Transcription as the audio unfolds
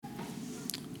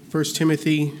1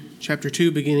 Timothy chapter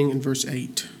 2, beginning in verse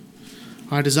 8.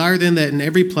 I desire then that in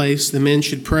every place the men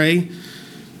should pray,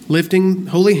 lifting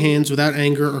holy hands without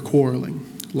anger or quarreling.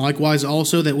 Likewise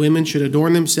also that women should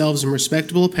adorn themselves in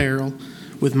respectable apparel,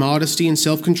 with modesty and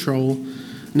self-control,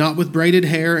 not with braided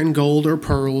hair and gold or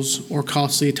pearls or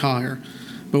costly attire,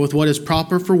 but with what is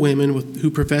proper for women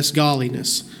who profess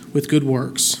godliness, with good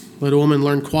works. Let a woman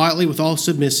learn quietly with all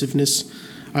submissiveness.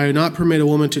 I do not permit a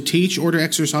woman to teach or to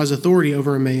exercise authority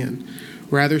over a man.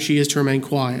 Rather, she is to remain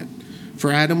quiet. For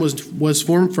Adam was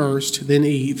formed first, then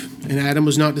Eve. And Adam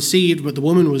was not deceived, but the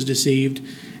woman was deceived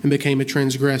and became a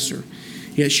transgressor.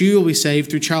 Yet she will be saved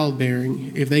through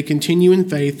childbearing, if they continue in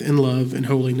faith and love and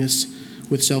holiness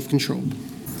with self-control.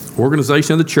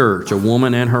 Organization of the church, a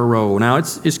woman and her role. Now,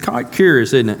 it's quite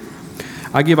curious, isn't it?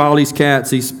 I give all these cats,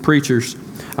 these preachers,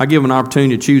 I give them an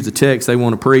opportunity to choose the text they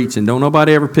want to preach, and don't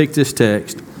nobody ever pick this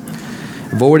text.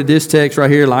 Avoided this text right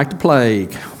here like the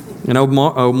plague. And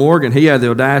Morgan, he had the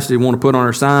audacity to want to put on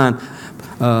our sign,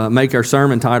 make our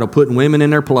sermon title, Putting Women in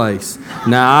Their Place.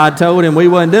 Now, I told him we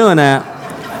wasn't doing that.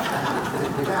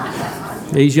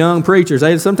 These young preachers,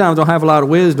 they sometimes don't have a lot of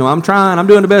wisdom. I'm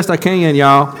doing the best I can,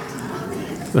 y'all.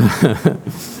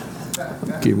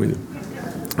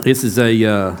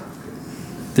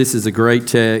 This is a great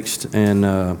text, and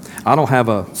I don't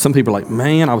have some people are like,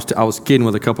 man, I was kidding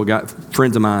with a couple of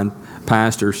friends of mine,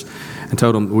 pastors, and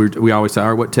told them, we always say, all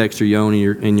right, what text are you on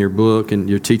in your book and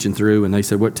you're teaching through? And they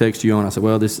said, what text are you on? I said,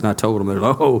 well, this, and I told them, they're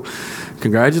like, oh,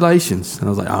 congratulations. And I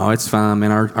was like, oh, it's fine,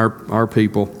 man. Our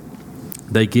people,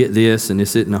 they get this, and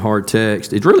this isn't a hard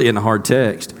text. It really isn't a hard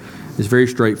text. It's very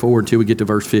straightforward until we get to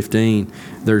verse 15.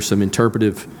 There's some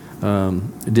interpretive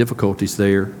difficulties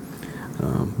there.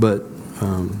 But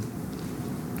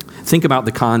think about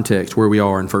the context where we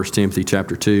are in 1 Timothy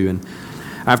chapter 2. And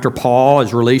after Paul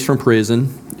is released from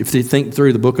prison, if you think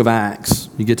through the book of Acts,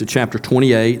 you get to chapter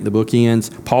 28, the book ends,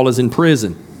 Paul is in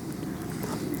prison.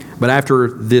 But after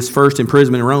this first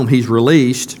imprisonment in Rome, he's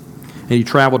released, and he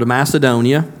traveled to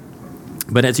Macedonia.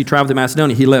 But as he traveled to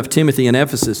Macedonia, he left Timothy in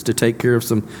Ephesus to take care of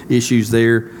some issues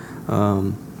there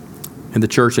in the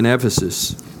church in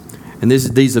Ephesus. And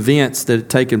these events that have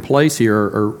taken place here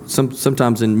are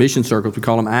sometimes in mission circles, we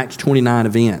call them Acts 29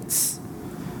 events.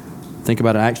 Think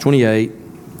about it, Acts 28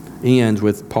 ends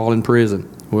with Paul in prison.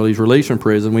 Well, he's released from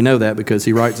prison. We know that because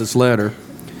he writes this letter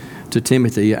to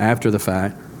Timothy after the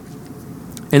fact.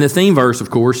 And the theme verse, of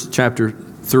course, chapter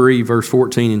 3, verse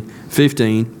 14 and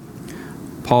 15,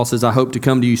 Paul says, I hope to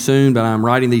come to you soon, but I'm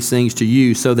writing these things to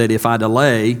you so that if I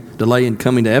delay in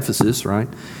coming to Ephesus, right,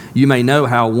 you may know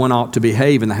how one ought to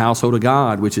behave in the household of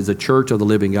God, which is a church of the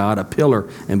living God, a pillar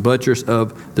and buttress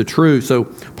of the truth. So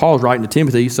Paul's writing to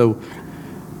Timothy, so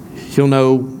he'll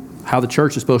know how the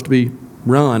church is supposed to be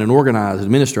run and organized,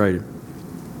 administrated.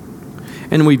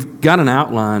 And we've got an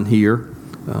outline here.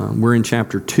 We're in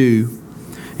chapter 2.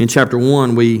 In chapter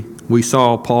 1, we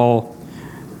saw Paul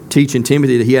teaching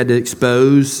Timothy that he had to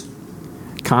expose,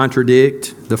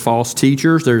 contradict the false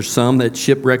teachers. There's some that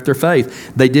shipwrecked their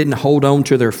faith. They didn't hold on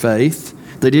to their faith.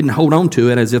 They didn't hold on to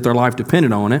it as if their life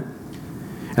depended on it.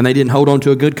 And they didn't hold on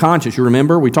to a good conscience. You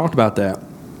remember? We talked about that.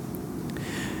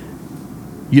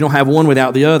 You don't have one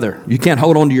without the other. You can't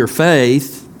hold on to your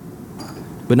faith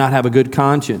but not have a good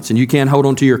conscience. And you can't hold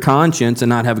on to your conscience and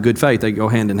not have a good faith. They go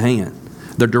hand in hand.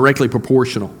 They're directly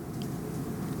proportional.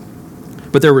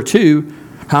 But there were two,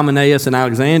 Hymenaeus and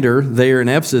Alexander, there in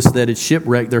Ephesus, that had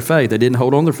shipwrecked their faith. They didn't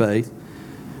hold on to their faith.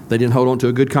 They didn't hold on to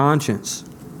a good conscience.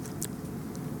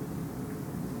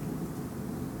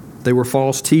 They were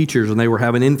false teachers, and they were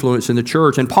having influence in the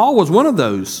church. And Paul was one of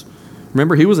those.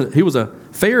 Remember, he was a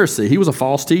Pharisee. He was a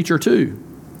false teacher too.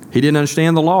 He didn't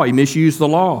understand the law. He misused the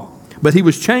law. But he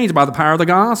was changed by the power of the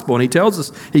gospel. And he tells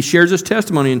us, he shares his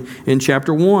testimony in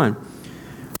chapter 1.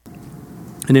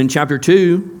 And in chapter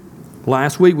 2,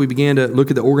 last week, we began to look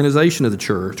at the organization of the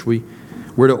church.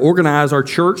 We're to organize our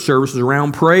church services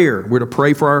around prayer. We're to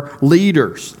pray for our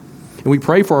leaders. And we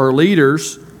pray for our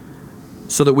leaders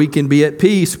so that we can be at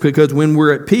peace, because when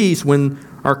we're at peace, when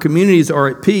our communities are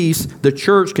at peace, the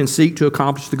church can seek to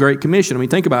accomplish the Great Commission. I mean,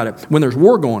 think about it. When there's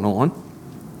war going on,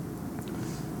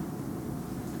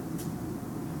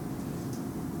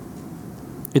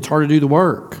 it's hard to do the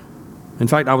work. In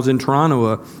fact, I was in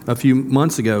Toronto a few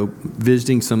months ago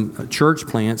visiting some church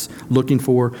plants, looking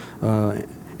for,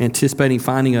 anticipating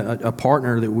finding a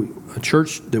partner, a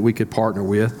church that we could partner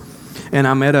with. And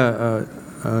I met a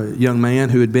young man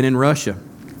who had been in Russia.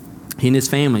 He and his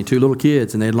family, 2 little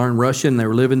kids, and they had learned Russian, and they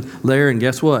were living there, and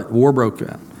guess what? War broke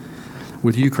out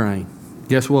with Ukraine.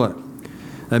 Guess what?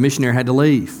 That missionary had to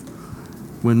leave.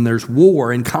 When there's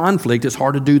war and conflict, it's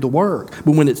hard to do the work.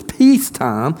 But when it's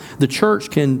peacetime, the church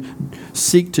can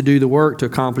seek to do the work to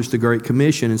accomplish the Great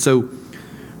Commission. And so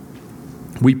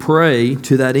we pray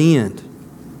to that end.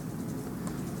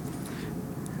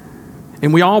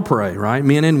 And we all pray, right?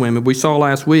 Men and women. We saw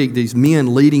last week these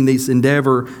men leading this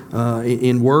endeavor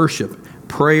in worship,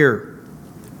 prayer,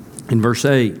 in verse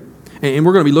 8. And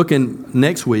we're going to be looking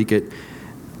next week at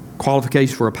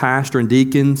qualifications for a pastor and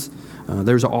deacons.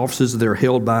 There's offices that are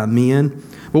held by men.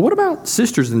 But what about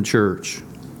sisters in the church?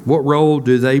 What role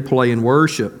do they play in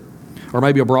worship? Or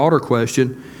maybe a broader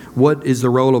question, what is the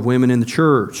role of women in the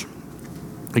church?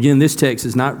 Again, this text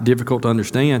is not difficult to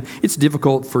understand. It's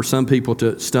difficult for some people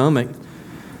to stomach.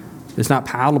 It's not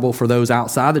palatable for those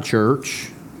outside the church.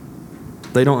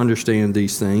 They don't understand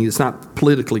these things. It's not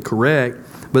politically correct,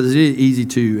 but it is easy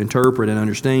to interpret and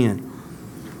understand.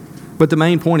 But the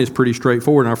main point is pretty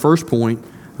straightforward. And our first point,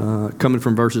 coming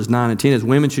from verses 9 and 10, is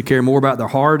women should care more about their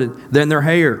heart than their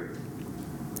hair.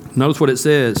 Notice what it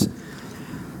says.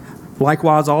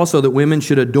 Likewise also that women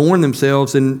should adorn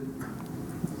themselves and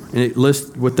it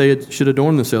lists what they should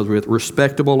adorn themselves with.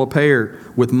 Respectable apparel,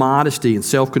 with modesty and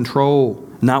self-control,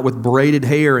 not with braided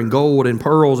hair and gold and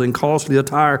pearls and costly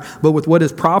attire, but with what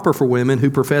is proper for women who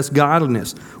profess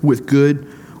godliness, with good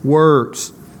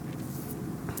works.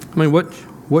 I mean,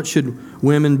 what should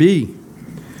women be?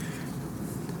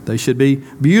 They should be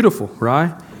beautiful,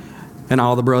 right? And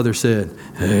all the brothers said,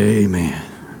 amen.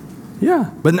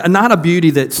 Yeah, but not a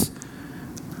beauty that's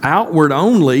outward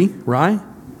only, right?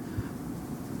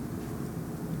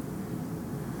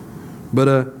 But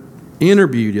a inner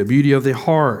beauty, a beauty of the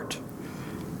heart.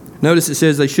 Notice it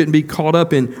says they shouldn't be caught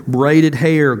up in braided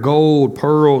hair, gold,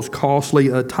 pearls, costly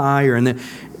attire. And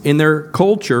in their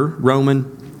culture,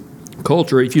 Roman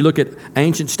culture, if you look at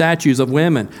ancient statues of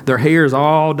women, their hair is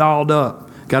all dolled up,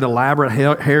 got elaborate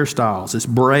hairstyles. It's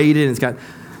braided and it's got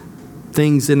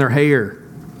things in their hair,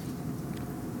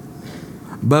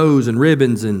 bows and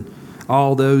ribbons and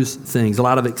all those things. A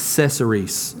lot of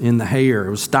accessories in the hair. It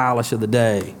was stylish of the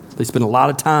day. They spent a lot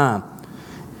of time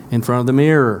in front of the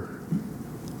mirror.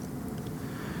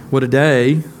 What a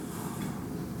day.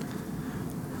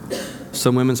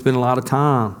 Some women spend a lot of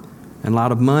time and a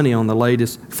lot of money on the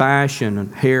latest fashion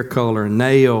and hair color and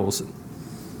nails,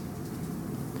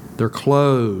 their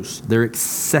clothes, their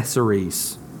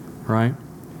accessories, right?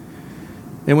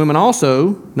 And women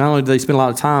also, not only do they spend a lot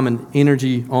of time and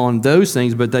energy on those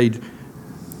things, but they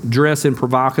dress in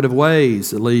provocative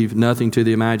ways that leave nothing to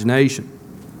the imagination.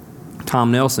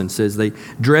 Tom Nelson says they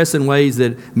dress in ways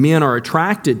that men are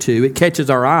attracted to. It catches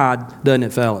our eye, doesn't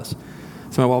it, fellas?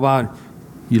 Somebody walk by,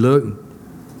 you look,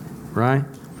 right?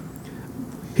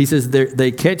 He says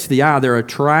they catch the eye. They're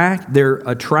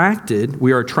attracted.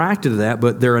 We are attracted to that,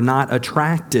 but they're not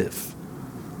attractive.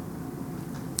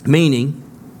 Meaning,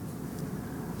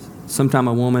 sometimes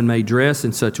a woman may dress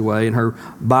in such a way and her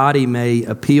body may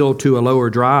appeal to a lower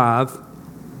drive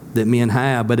that men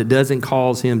have, but it doesn't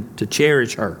cause him to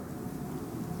cherish her.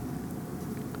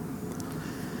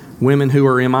 Women who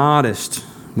are immodest,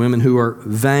 women who are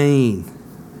vain,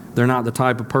 they're not the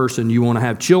type of person you want to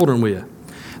have children with.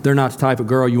 They're not the type of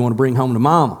girl you want to bring home to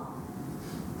mama.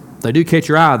 They do catch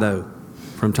your eye, though,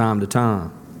 from time to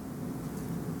time.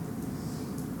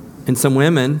 And some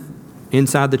women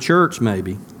inside the church may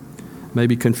be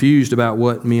confused about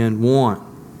what men want.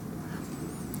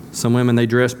 Some women, they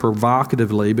dress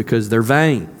provocatively because they're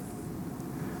vain,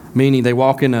 meaning they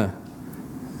walk in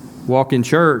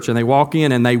church and they walk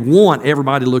in and they want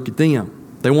everybody to look at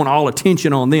them. They want all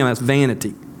attention on them. That's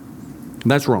vanity.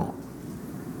 That's wrong.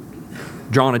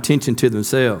 Drawing attention to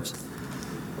themselves.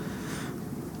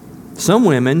 Some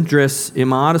women dress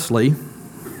immodestly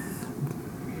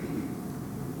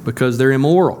because they're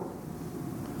immoral.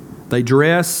 They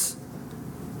dress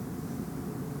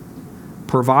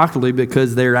provocatively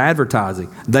because they're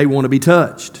advertising. They want to be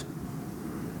touched.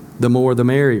 The more the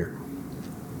merrier.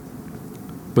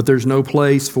 But there's no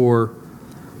place for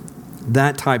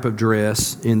that type of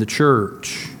dress in the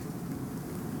church.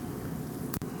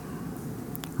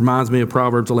 Reminds me of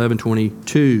Proverbs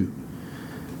 11:22.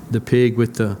 The pig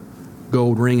with the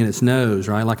gold ring in its nose,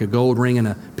 right? Like a gold ring in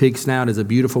a pig's snout is a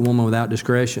beautiful woman without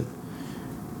discretion.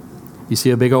 You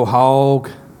see a big old hog,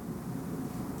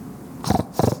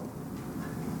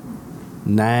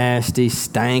 nasty,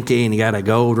 stanky, and he got a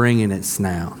gold ring in its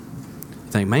snout.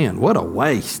 You think, man, what a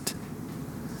waste.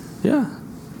 Yeah.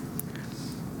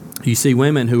 You see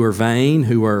women who are vain,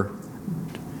 who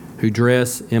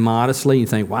dress immodestly. You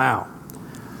think, wow,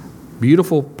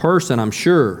 beautiful person, I'm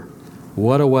sure.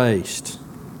 What a waste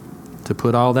to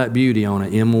put all that beauty on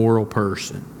an immoral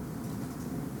person.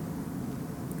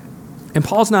 And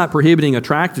Paul's not prohibiting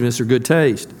attractiveness or good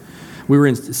taste. We were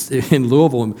in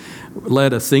Louisville and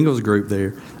led a singles group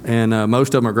there, and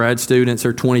most of them are grad students.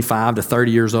 They're 25 to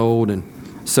 30 years old, and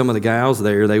some of the gals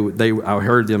there, I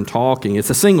heard them talking. It's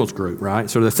a singles group, right?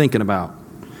 So they're thinking about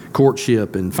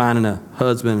courtship and finding a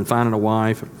husband and finding a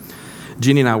wife.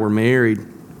 Jenny and I were married,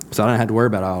 so I didn't have to worry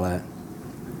about all that.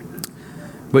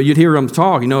 But you'd hear them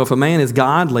talk. If a man is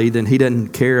godly, then he doesn't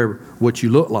care what you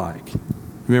look like.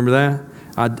 Remember that?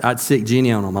 I'd sick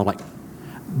Jenny on them. I'm like,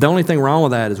 the only thing wrong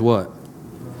with that is what?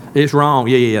 It's wrong.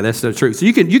 Yeah, that's the truth. So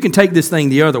you can take this thing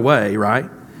the other way, right?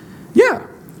 Yeah,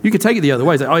 you can take it the other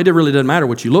way. Say, it really doesn't matter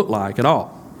what you look like at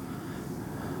all.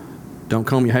 Don't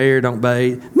comb your hair, don't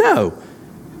bathe. No.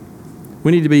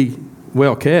 We need to be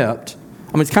well kept.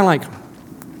 I mean, it's kind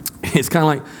of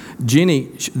like Jenny,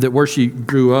 where she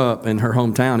grew up in her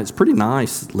hometown. It's pretty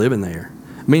nice living there.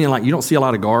 Meaning, like, you don't see a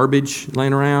lot of garbage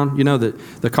laying around.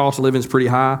 The cost of living is pretty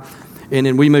high. And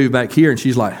then we moved back here, and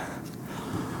she's like,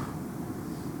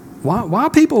 why are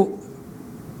people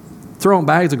throwing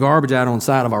bags of garbage out on the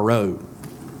side of our road?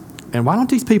 And why don't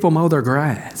these people mow their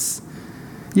grass?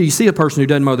 You see a person who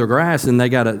doesn't mow their grass, and they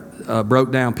got a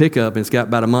broke-down pickup, and it's got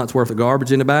about a month's worth of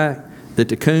garbage in the back that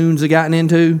the coons have gotten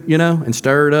into, and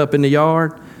stirred up in the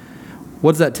yard.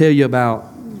 What does that tell you about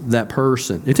that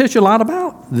person? It tells you a lot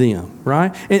about them,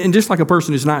 right? And just like a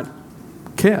person who's not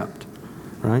kept,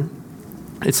 right?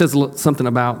 It says something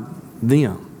about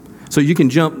them. So you can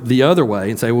jump the other way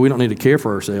and say, well, we don't need to care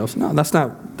for ourselves. No, that's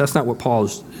not what Paul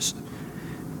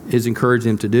is encouraging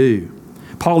them to do.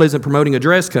 Paul isn't promoting a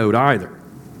dress code either.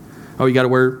 Oh, you got to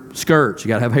wear skirts. You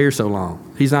got to have hair so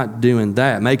long. He's not doing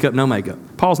that. Makeup, no makeup.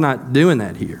 Paul's not doing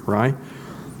that here, right?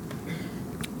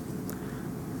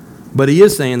 But he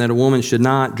is saying that a woman should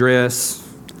not dress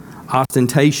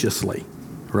ostentatiously,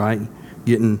 right?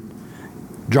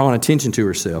 Drawing attention to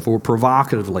herself, or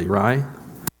provocatively, right?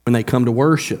 When they come to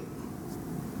worship.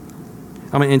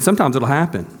 I mean, and sometimes it'll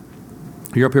happen.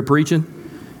 You're up here preaching,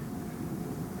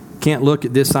 can't look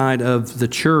at this side of the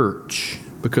church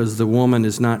because the woman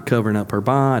is not covering up her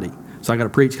body. So I got to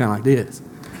preach kind of like this.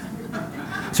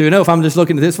 So if I'm just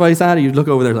looking at this way side, you look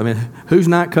over there. I mean, who's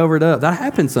not covered up? That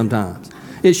happens sometimes.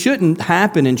 It shouldn't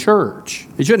happen in church.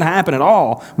 It shouldn't happen at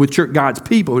all with God's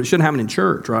people. It shouldn't happen in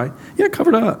church, right? Yeah,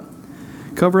 covered up.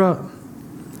 Cover up.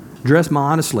 Dress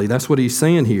modestly. That's what he's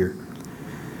saying here.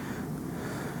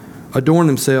 Adorn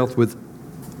themselves with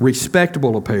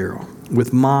respectable apparel,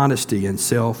 with modesty and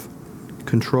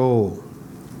self-control.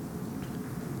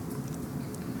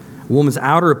 A woman's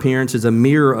outer appearance is a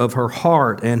mirror of her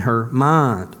heart and her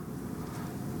mind.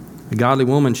 A godly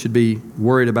woman should be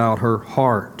worried about her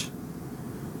heart.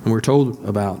 And we're told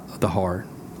about the heart.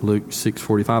 Luke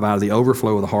 6:45, out of the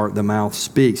overflow of the heart, the mouth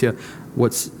speaks. Yeah,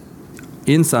 what's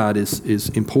inside is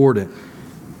important.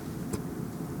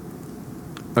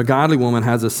 A godly woman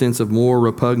has a sense of moral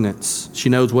repugnance. She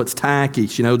knows what's tacky.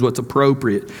 She knows what's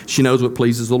appropriate. She knows what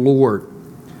pleases the Lord.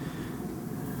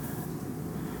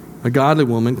 A godly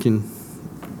woman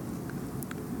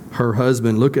her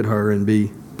husband look at her and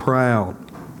be proud.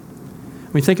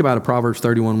 I mean, think about a Proverbs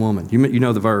 31 woman. You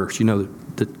know the verse. You know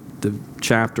the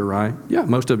chapter, right? Yeah,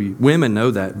 most of you women know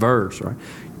that verse, right?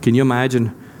 Can you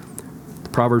imagine the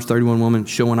Proverbs 31 woman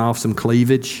showing off some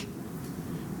cleavage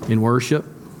in worship?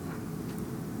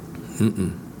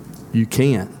 You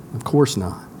can't. Of course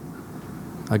not.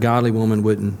 A godly woman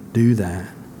wouldn't do that.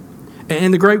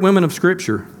 And the great women of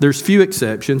Scripture, there's few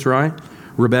exceptions, right?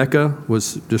 Rebecca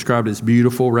was described as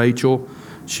beautiful. Rachel,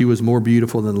 she was more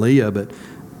beautiful than Leah, but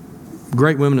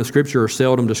great women of Scripture are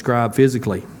seldom described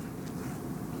physically.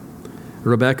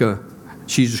 Rebecca,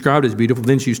 she's described as beautiful.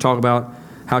 Then she's talking about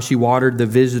how she watered the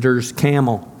visitor's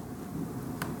camel.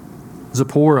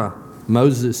 Zipporah,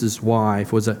 Moses'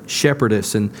 wife, was a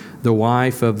shepherdess and the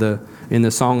wife in the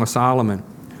Song of Solomon.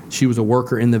 She was a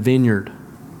worker in the vineyard.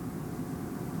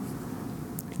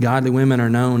 Godly women are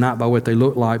known not by what they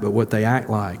look like, but what they act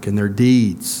like and their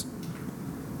deeds.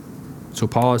 So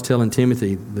Paul is telling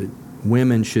Timothy that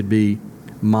women should be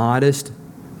modest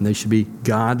and they should be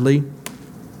godly.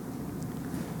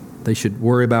 They should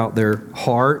worry about their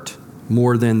heart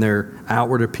more than their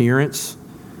outward appearance.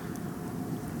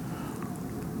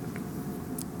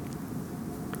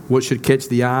 What should catch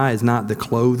the eye is not the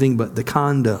clothing, but the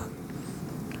conduct.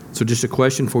 So just a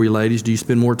question for you, ladies. Do you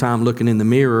spend more time looking in the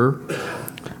mirror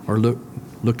or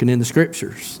looking in the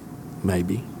Scriptures?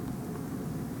 Maybe.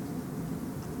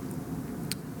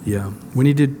 Yeah. We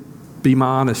need to be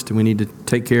modest, and we need to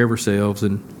take care of ourselves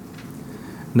and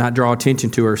not draw attention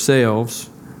to ourselves,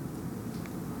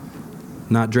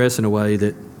 not dress in a way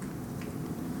that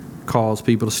cause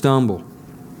people to stumble.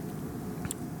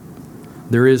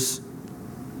 There is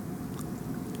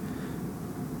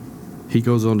he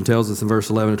goes on and tells us in verse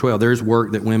 11 and 12, there's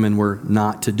work that women were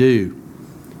not to do.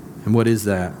 And what is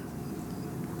that?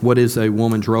 What is a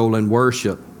woman's role in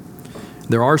worship?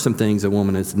 There are some things a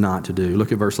woman is not to do.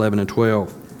 Look at verse 11 and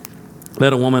 12.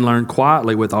 Let a woman learn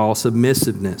quietly with all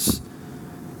submissiveness.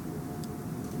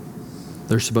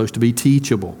 They're supposed to be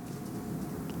teachable.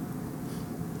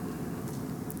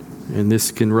 And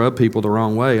this can rub people the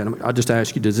wrong way. And I just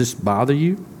ask you, does this bother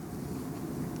you?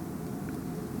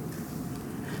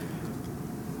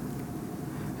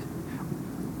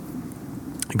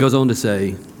 It goes on to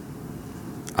say,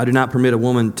 I do not permit a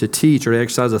woman to teach or to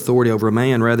exercise authority over a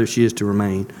man. Rather, she is to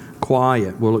remain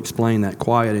quiet. We'll explain that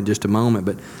quiet in just a moment.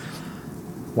 But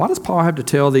why does Paul have to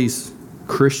tell these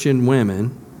Christian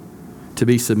women to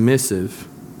be submissive?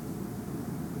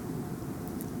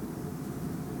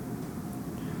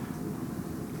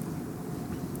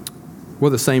 Well,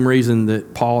 the same reason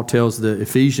that Paul tells the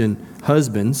Ephesian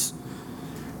husbands,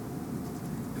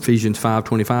 Ephesians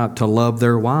 5:25, to love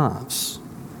their wives.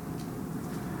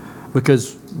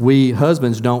 Because we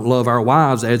husbands don't love our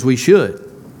wives as we should.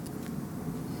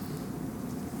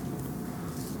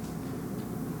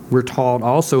 We're taught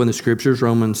also in the Scriptures,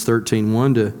 Romans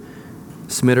 13:1, to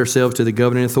submit ourselves to the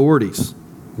governing authorities.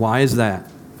 Why is that?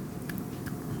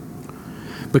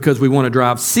 Because we want to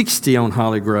drive 60 on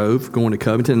Holly Grove going to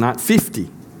Covington, not 50,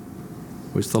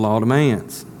 which the law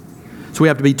demands. So we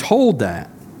have to be told that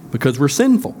because we're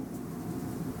sinful.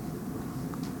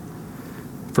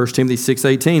 1 Timothy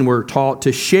 6:18, we're taught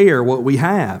to share what we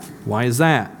have. Why is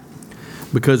that?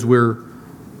 Because we're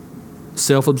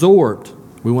self-absorbed.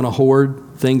 We want to hoard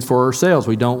things for ourselves.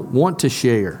 We don't want to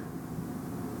share.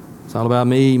 It's all about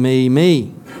me, me,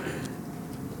 me.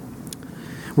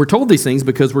 We're told these things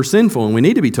because we're sinful, and we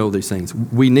need to be told these things.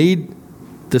 We need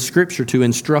the Scripture to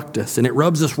instruct us, and it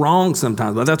rubs us wrong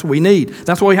sometimes, but that's what we need.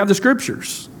 That's why we have the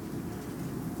Scriptures.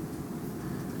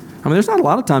 I mean, there's not a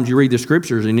lot of times you read the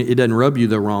Scriptures and it doesn't rub you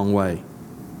the wrong way.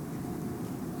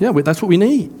 Yeah, that's what we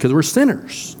need, because we're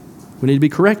sinners. We need to be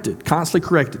corrected, constantly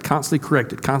corrected, constantly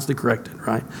corrected, constantly corrected,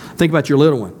 right? Think about your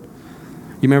little one.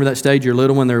 You remember that stage, your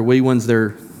little one, they're wee ones,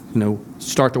 they're,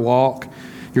 start to walk.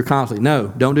 You're constantly,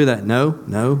 no, don't do that. No.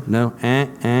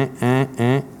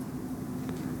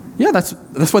 Yeah, that's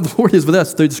what the Lord is with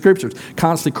us through the Scriptures,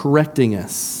 constantly correcting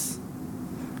us.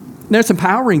 And there's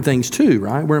empowering things too,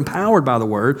 right? We're empowered by the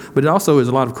Word, but it also is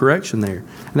a lot of correction there.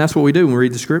 And that's what we do when we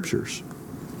read the Scriptures.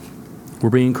 We're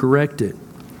being corrected.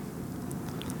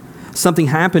 Something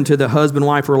happened to the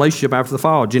husband-wife relationship after the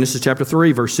fall. Genesis chapter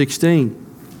 3, verse 16.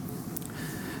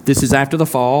 This is after the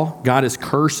fall. God is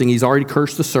cursing. He's already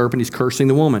cursed the serpent. He's cursing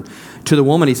the woman. To the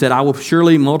woman, he said, I will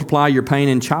surely multiply your pain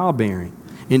in childbearing.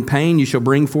 In pain you shall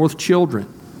bring forth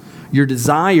children. Your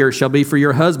desire shall be for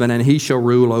your husband, and he shall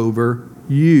rule over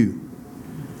you.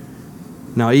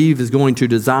 Now Eve is going to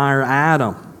desire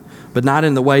Adam, but not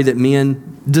in the way that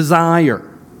men desire.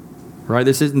 Right?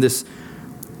 This isn't this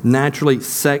naturally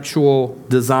sexual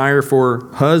desire for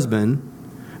husband,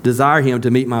 desire him to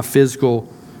meet my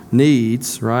physical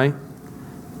needs, right?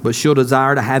 But she'll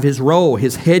desire to have his role,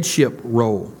 his headship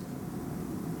role.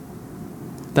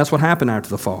 That's what happened after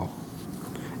the fall.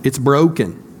 It's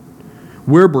broken.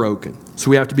 We're broken. So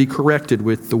we have to be corrected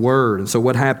with the Word. And so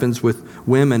what happens with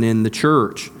women in the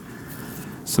church?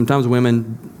 Sometimes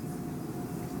women,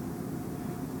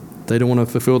 they don't want to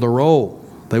fulfill the role.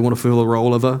 They want to fulfill the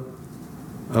role of a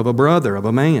brother, of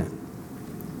a man.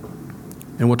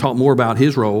 And we'll talk more about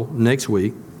his role next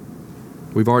week.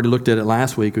 We've already looked at it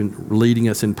last week and leading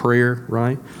us in prayer,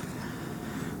 right?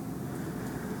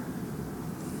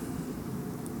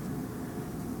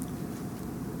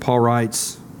 Paul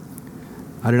writes,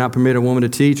 I do not permit a woman to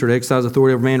teach or to exercise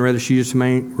authority over a man, rather she is to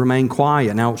remain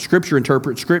quiet. Now, Scripture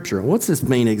interprets Scripture. What's this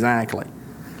mean exactly?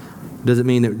 Does it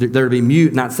mean that they're to be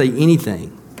mute, not say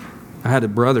anything? I had a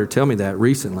brother tell me that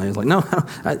recently. I was like, no,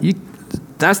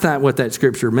 that's not what that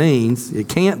Scripture means. It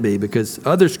can't be, because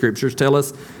other Scriptures tell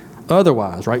us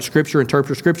otherwise, right? Scripture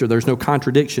interprets Scripture. There's no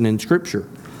contradiction in Scripture.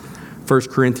 1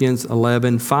 Corinthians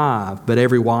 11:5. But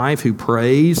every wife who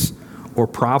prays or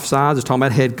prophesies, is talking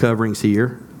about head coverings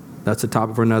here. That's a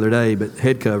topic for another day, but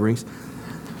head coverings.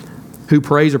 Who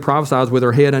prays or prophesies with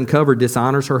her head uncovered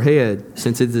dishonors her head,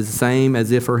 since it is the same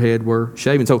as if her head were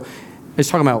shaven. So it's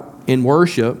talking about in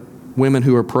worship, women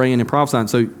who are praying and prophesying.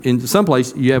 So in some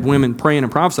place you have women praying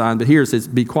and prophesying, but here it says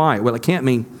be quiet. Well, it can't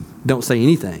mean don't say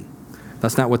anything.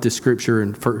 That's not what this scripture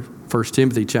in 1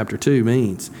 Timothy chapter 2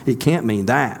 means. It can't mean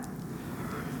that.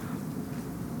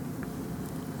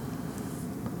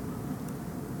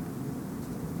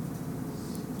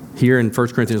 Here in 1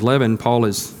 Corinthians 11, Paul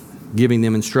is giving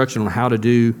them instruction on how to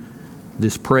do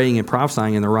this praying and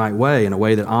prophesying in the right way, in a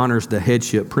way that honors the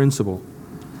headship principle.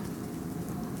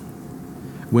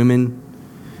 Women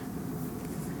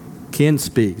can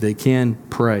speak, they can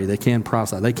pray, they can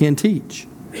prophesy, they can teach.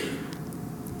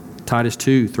 Titus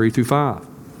 2, 3 through 5.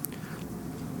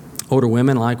 Older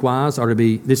women likewise are to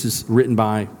be, this is written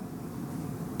by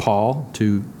Paul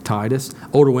to Titus.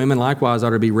 Older women likewise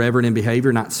are to be reverent in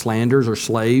behavior, not slanderers or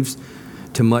slaves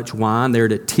to much wine. They're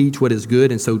to teach what is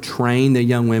good, and so train the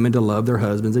young women to love their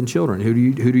husbands and children. Who do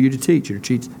you to teach? You're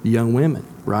to teach the young women,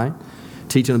 right?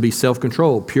 Teach them to be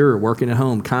self-controlled, pure, working at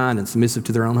home, kind, and submissive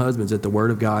to their own husbands, that the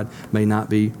word of God may not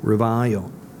be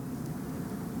reviled.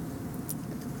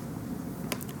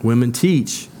 Women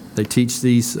teach. They teach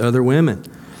these other women.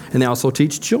 And they also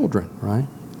teach children, right?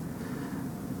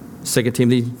 2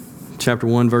 Timothy chapter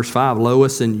 1, verse 5.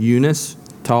 Lois and Eunice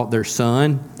taught their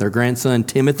grandson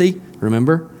Timothy.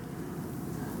 Remember?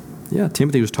 Yeah,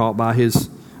 Timothy was taught by his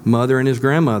mother and his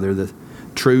grandmother the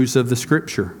truths of the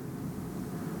Scripture.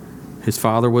 His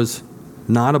father was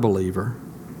not a believer.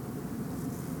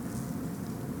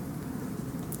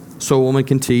 So a woman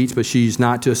can teach, but she's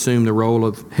not to assume the role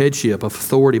of headship, of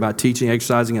authority, by teaching,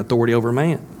 exercising authority over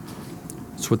man.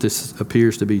 That's what this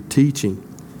appears to be teaching.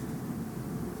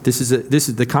 This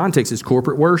is the context is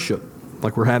corporate worship,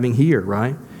 like we're having here,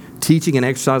 right? Teaching and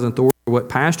exercising authority are what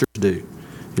pastors do.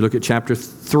 You look at chapter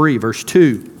 3, verse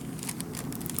 2.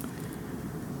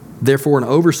 Therefore, an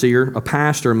overseer, a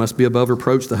pastor, must be above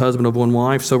reproach, the husband of one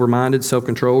wife, sober-minded,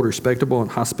 self-controlled, respectable,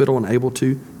 and hospitable, and able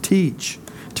to teach.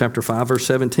 Chapter 5, verse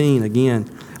 17, again,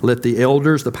 let the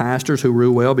elders, the pastors who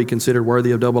rule well, be considered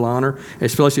worthy of double honor,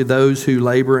 especially those who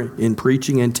labor in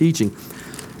preaching and teaching.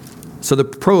 So the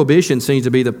prohibition seems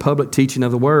to be the public teaching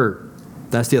of the word.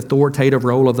 That's the authoritative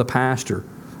role of the pastor,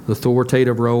 the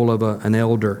authoritative role of an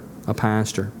elder, a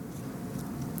pastor.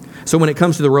 So when it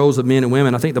comes to the roles of men and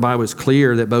women, I think the Bible is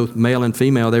clear that both male and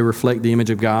female, they reflect the image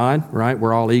of God, right?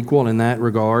 We're all equal in that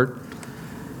regard.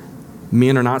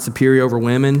 Men are not superior over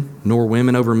women, nor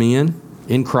women over men.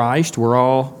 In Christ, we're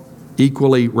all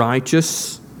equally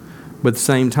righteous, but at the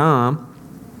same time,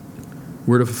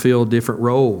 we're to fulfill different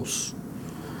roles.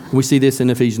 We see this in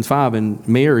Ephesians 5 in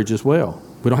marriage as well.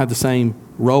 We don't have the same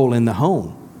role in the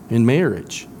home, in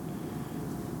marriage.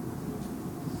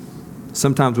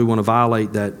 Sometimes we want to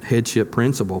violate that headship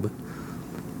principle, but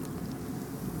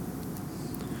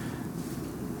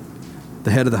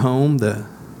the head of the home, the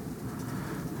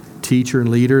teacher and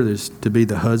leader, is to be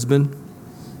the husband.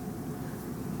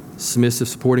 Submissive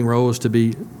supporting role is to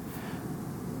be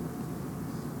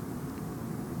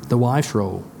the wife's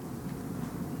role.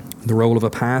 The role of a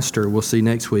pastor, we'll see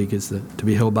next week, is to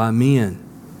be held by men.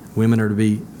 Women are to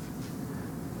be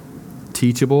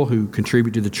teachable, who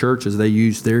contribute to the church as they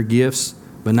use their gifts,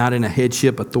 but not in a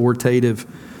headship, authoritative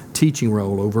teaching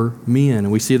role over men.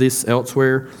 And we see this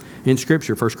elsewhere in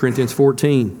Scripture, 1 Corinthians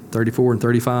 14, 34 and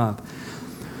 35.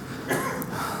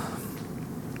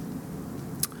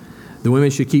 The women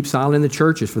should keep silent in the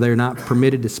churches, for they are not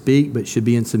permitted to speak, but should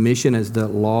be in submission, as the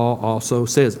law also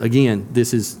says. Again,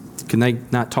 this is, can they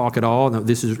not talk at all? No,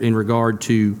 this is in regard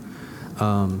to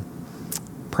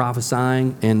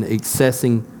prophesying and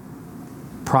accessing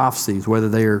prophecies, whether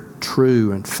they are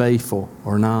true and faithful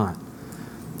or not.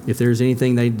 If there's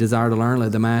anything they desire to learn,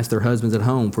 let them ask their husbands at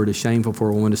home, for it is shameful for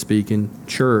a woman to speak in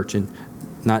church, and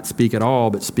not speak at all,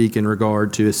 but speak in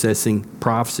regard to assessing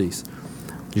prophecies.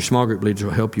 Your small group leaders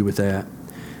will help you with that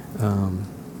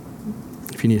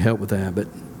if you need help with that. But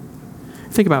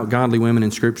think about godly women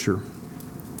in Scripture.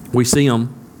 We see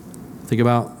them. Think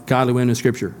about godly women in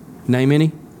Scripture. Name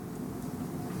any?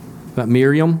 About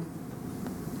Miriam,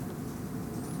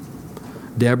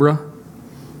 Deborah,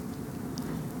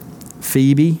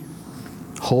 Phoebe,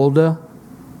 Huldah,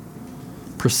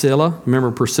 Priscilla.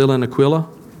 Remember Priscilla and Aquila?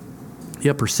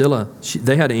 Yeah, Priscilla.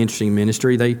 They had an interesting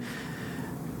ministry.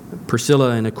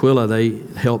 Priscilla and Aquila, they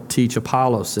helped teach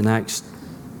Apollos in Acts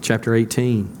chapter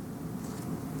 18.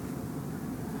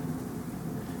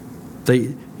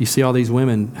 You see all these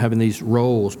women having these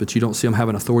roles, but you don't see them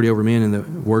having authority over men in the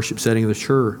worship setting of the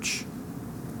church.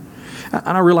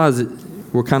 And I realize that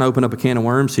we're kind of opening up a can of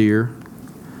worms here.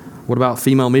 What about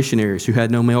female missionaries who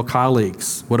had no male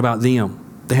colleagues? What about them?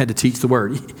 They had to teach the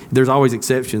word. There's always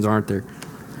exceptions, aren't there?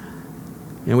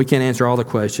 And we can't answer all the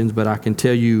questions, but I can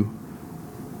tell you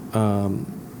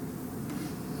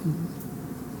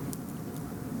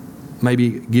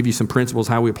maybe give you some principles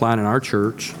how we apply it in our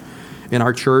church. In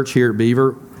our church here at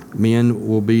Beaver, men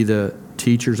will be the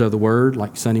teachers of the word,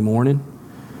 like Sunday morning.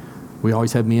 We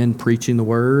always have men preaching the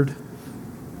word.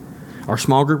 Our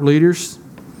small group leaders,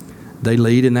 they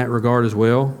lead in that regard as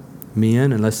well.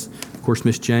 Men, unless Of course,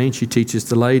 Miss Jane, she teaches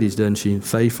the ladies, doesn't she,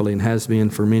 faithfully, and has been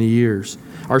for many years.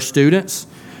 Our students,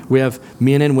 we have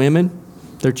men and women,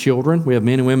 their children. We have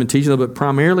men and women teaching, but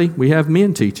primarily we have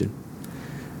men teaching.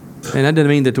 And that doesn't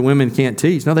mean that the women can't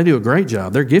teach. No, they do a great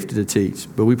job. They're gifted to teach,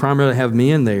 but we primarily have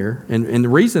men there. And the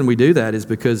reason we do that is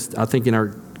because I think in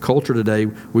our culture today,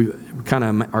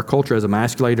 our culture has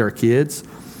emasculated our kids.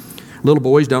 Little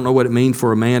boys don't know what it means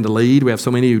for a man to lead. We have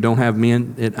so many who don't have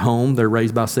men at home. They're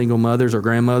raised by single mothers or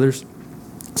grandmothers.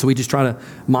 So we just try to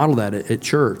model that at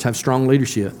church, have strong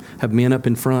leadership, have men up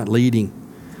in front leading.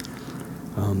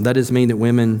 That doesn't mean that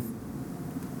women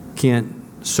can't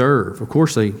serve. Of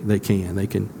course they can. They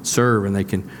can serve and they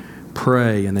can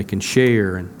pray and they can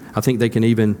share. And I think they can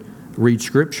even read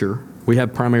Scripture. We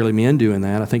have primarily men doing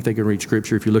that. I think they can read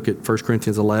Scripture. If you look at 1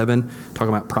 Corinthians 11, talking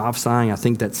about prophesying, I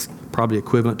think that's probably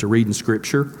equivalent to reading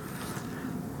Scripture.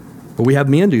 But we have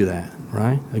men do that,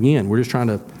 right? Again, we're just trying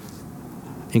to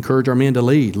encourage our men to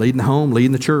lead in the home, lead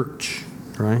in the church,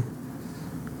 right?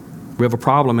 We have a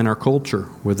problem in our culture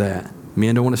with that.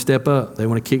 Men don't want to step up. They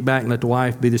want to kick back and let the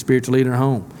wife be the spiritual leader in the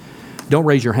home. Don't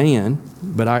raise your hand,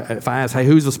 but if I ask, hey,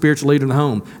 who's the spiritual leader in the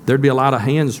home? There'd be a lot of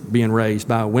hands being raised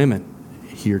by women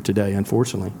here today,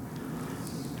 unfortunately.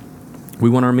 We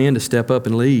want our men to step up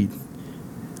and lead.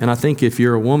 And I think if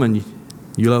you're a woman,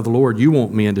 you love the Lord, you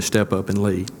want men to step up and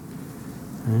lead.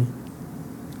 Right?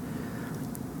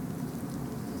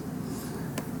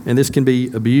 And this can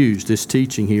be abused, this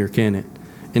teaching here, can it?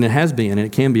 And it has been, and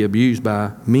it can be abused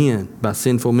by men, by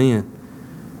sinful men,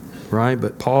 right?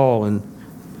 But Paul, and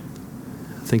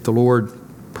I think the Lord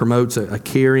promotes a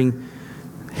caring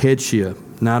headship,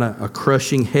 not a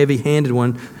crushing, heavy-handed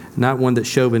one, not one that's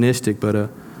chauvinistic, but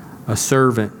a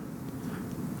servant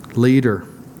leader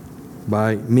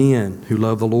by men who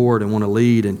love the Lord and want to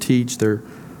lead and teach their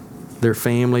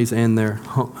families and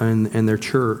their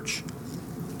church.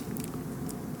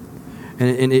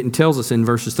 And it tells us in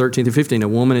verses 13 through 15, a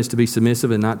woman is to be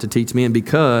submissive and not to teach men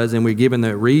because, and we're given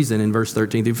the reason in verse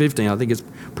 13 through 15. I think it's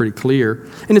pretty clear.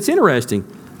 And it's interesting.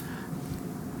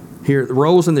 Here, the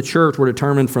roles in the church were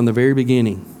determined from the very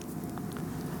beginning.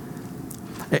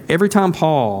 Every time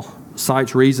Paul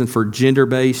cites reason for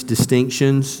gender-based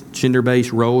distinctions,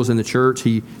 gender-based roles in the church,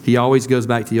 he always goes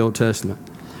back to the Old Testament.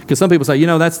 Because some people say,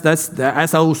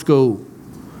 that's old school.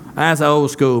 That's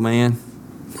old school, man.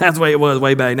 That's the way it was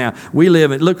way back now.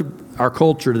 Look at our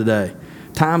culture today.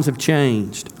 Times have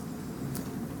changed.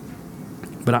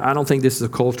 But I don't think this is a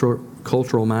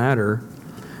cultural matter.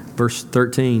 Verse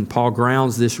 13, Paul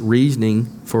grounds this reasoning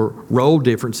for role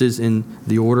differences in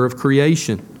the order of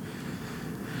creation.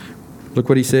 Look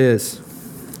what he says.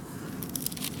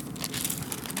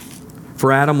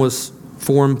 For Adam was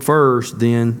formed first,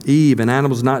 then Eve. And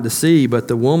Adam was not deceived, but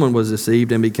the woman was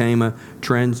deceived and became a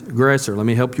transgressor. Let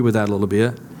me help you with that a little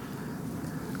bit.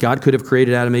 God could have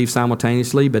created Adam and Eve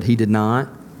simultaneously, but he did not.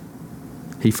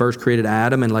 He first created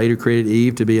Adam and later created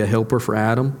Eve to be a helper for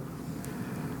Adam.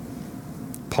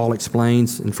 Paul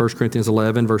explains in 1 Corinthians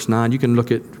 11, verse 9. You can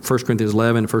look at 1 Corinthians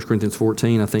 11 and 1 Corinthians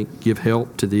 14, I think, give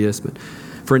help to this. But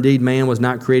for indeed, man was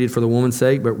not created for the woman's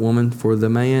sake, but woman for the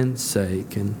man's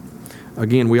sake. And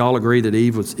again, we all agree that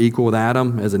Eve was equal with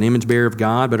Adam as an image bearer of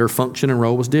God, but her function and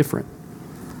role was different.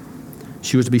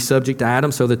 She was to be subject to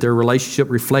Adam so that their relationship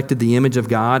reflected the image of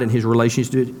God and his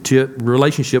relationship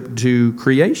to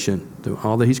creation, to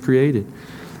all that he's created.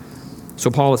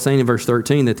 So Paul is saying in verse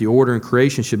 13 that the order in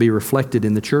creation should be reflected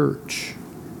in the church.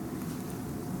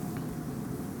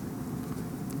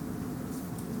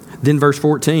 Then verse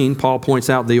 14, Paul points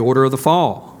out the order of the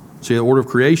fall. So the order of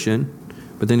creation,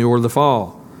 but then the order of the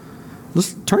fall.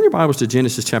 Let's turn your Bibles to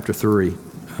Genesis chapter 3.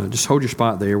 Just hold your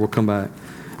spot there. We'll come back.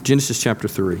 Genesis chapter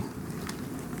 3.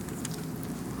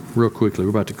 Real quickly,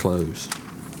 we're about to close.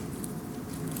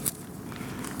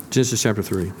 Genesis chapter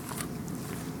 3.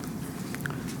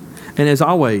 And as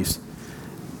always,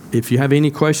 if you have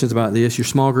any questions about this, your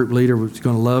small group leader is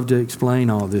going to love to explain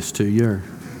all this to you.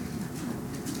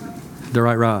 The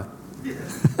right rod?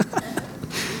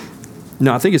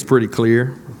 No, I think it's pretty clear.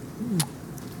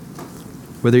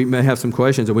 Whether you may have some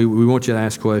questions, and we want you to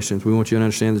ask questions. We want you to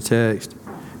understand the text.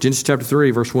 Genesis chapter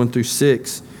 3, verse 1 through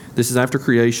 6. This is after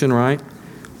creation, right?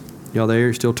 Y'all there?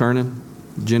 You're still turning?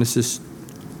 Genesis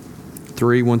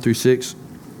 3, 1 through 6.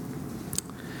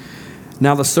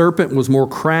 Now the serpent was more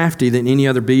crafty than any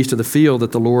other beast of the field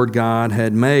that the Lord God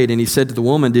had made. And he said to the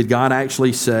woman, did God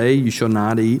actually say, you shall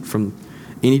not eat from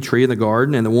any tree in the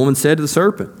garden? And the woman said to the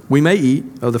serpent, we may eat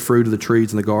of the fruit of the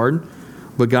trees in the garden.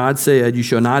 But God said, you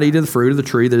shall not eat of the fruit of the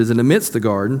tree that is in the midst of the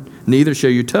garden, neither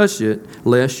shall you touch it,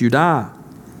 lest you die.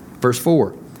 Verse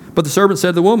 4. But the serpent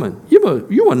said to the woman, you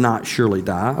will not surely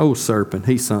die. Oh, serpent,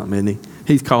 he's something, isn't he?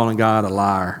 He's calling God a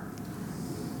liar.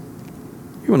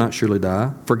 You will not surely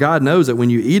die. For God knows that when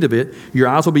you eat of it, your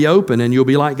eyes will be open and you'll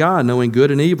be like God, knowing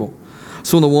good and evil.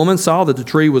 So when the woman saw that the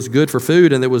tree was good for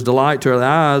food and there was delight to her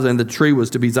eyes and the tree was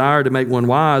to be desired to make one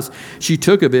wise, she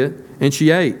took of it and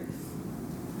she ate.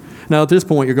 Now at this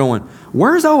point you're going,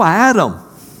 where's old Adam?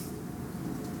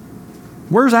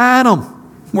 Where's Adam?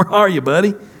 Where are you,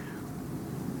 buddy?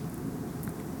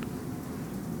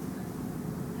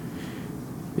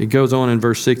 It goes on in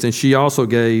verse 6, and she also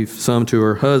gave some to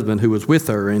her husband who was with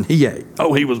her, and he ate.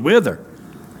 Oh, he was with her.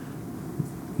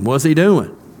 What's he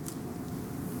doing?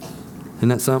 Isn't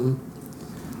that something?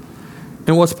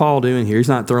 And what's Paul doing here? He's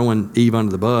not throwing Eve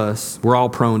under the bus. We're all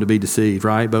prone to be deceived,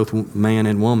 right? Both man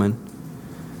and woman.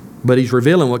 But he's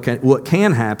revealing what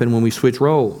can happen when we switch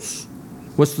roles.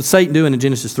 What's Satan doing in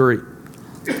Genesis 3?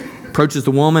 Approaches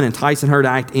the woman, enticing her to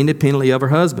act independently of her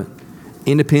husband,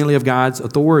 independently of God's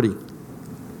authority.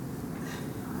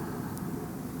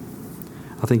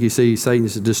 I think you see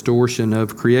Satan's distortion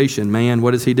of creation. Man,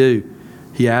 what does he do?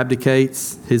 He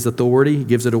abdicates his authority, he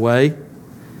gives it away,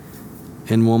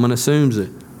 and woman assumes it.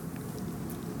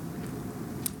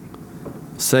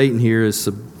 Satan here has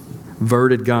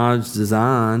subverted God's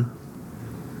design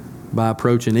by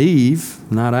approaching Eve,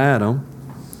 not Adam.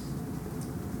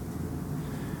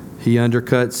 He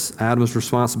undercuts Adam's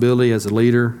responsibility as a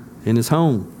leader in his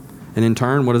home. And in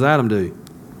turn, what does Adam do?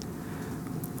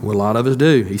 What a lot of us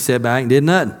do. He sat back and did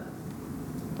nothing.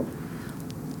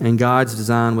 And God's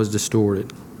design was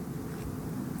distorted.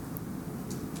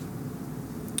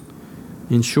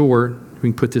 In short, we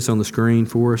can put this on the screen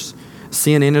for us.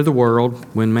 Sin entered the world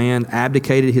when man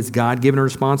abdicated his God-given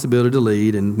responsibility to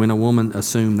lead and when a woman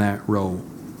assumed that role.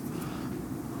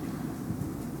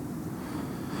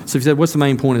 So he said, what's the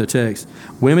main point of the text?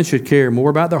 Women should care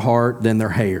more about their heart than their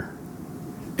hair.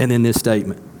 And then this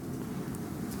statement.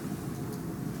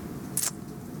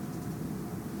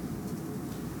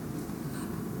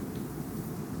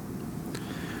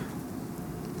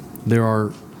 There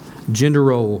are gender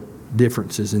role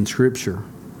differences in Scripture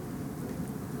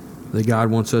that God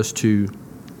wants us to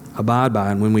abide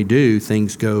by. And when we do,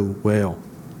 things go well.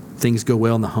 Things go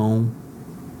well in the home.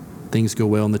 Things go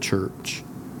well in the church.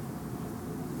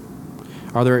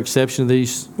 Are there exceptions to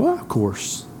these? Well, of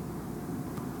course.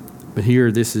 But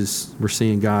here, we're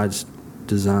seeing God's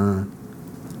design.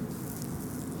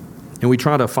 And we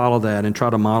try to follow that and try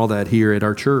to model that here at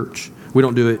our church. We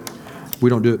don't do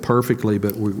it perfectly,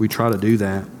 but we try to do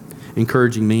that.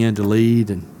 Encouraging men to lead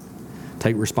and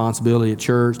take responsibility at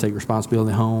church, take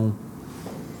responsibility at home.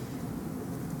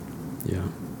 Yeah.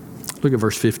 Look at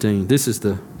verse 15. This is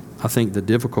I think the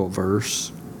difficult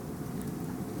verse.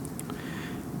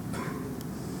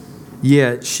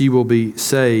 Yet she will be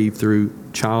saved through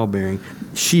childbearing.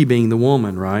 She being the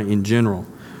woman, right, in general.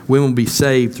 Women will be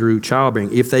saved through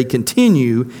childbearing if they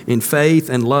continue in faith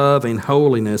and love and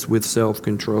holiness with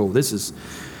self-control.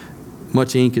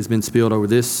 Much ink has been spilled over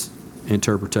this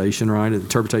interpretation, right? The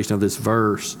interpretation of this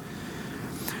verse.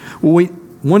 Well,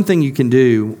 one thing you can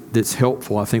do that's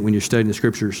helpful, I think, when you're studying the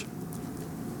Scriptures,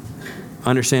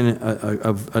 understanding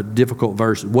a difficult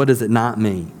verse, what does it not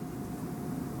mean?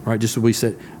 Right? Just as we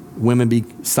said, women be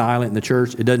silent in the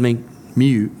church. It doesn't mean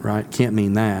mute, right? Can't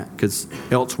mean that, because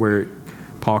elsewhere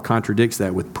Paul contradicts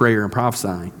that with prayer and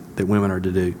prophesying that women are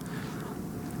to do.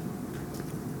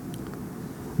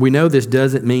 We know this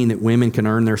doesn't mean that women can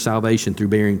earn their salvation through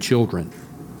bearing children.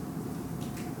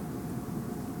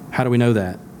 How do we know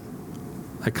that?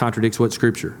 That contradicts what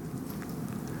Scripture?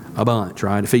 A bunch,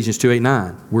 right? Ephesians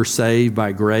 2:8-9. We're saved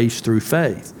by grace through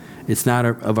faith. It's not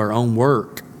of our own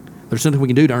work. There's something we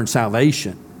can do to earn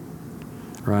salvation,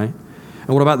 right? And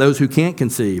what about those who can't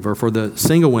conceive, or for the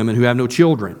single women who have no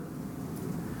children,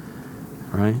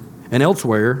 right? And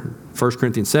elsewhere, 1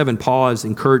 Corinthians 7, Paul has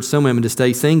encouraged some women to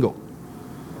stay single.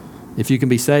 If you can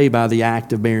be saved by the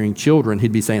act of bearing children,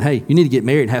 he'd be saying, hey, you need to get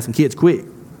married and have some kids quick,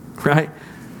 right?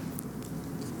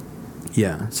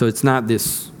 Yeah, so it's not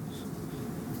this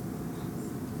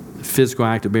physical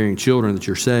act of bearing children that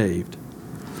you're saved.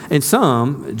 And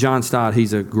some, John Stott,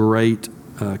 he's a great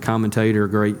commentator, a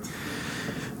great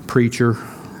preacher.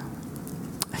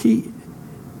 He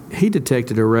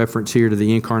detected a reference here to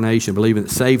the incarnation, believing that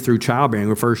saved through childbearing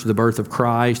refers to the birth of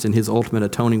Christ and his ultimate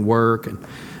atoning work, and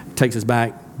takes us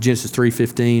back Genesis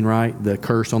 3:15, right? The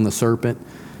curse on the serpent.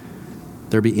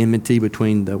 There be enmity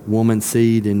between the woman's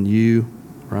seed and you,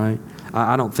 right?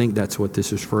 I don't think that's what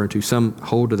this is referring to. Some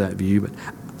hold to that view, but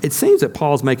it seems that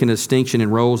Paul's making a distinction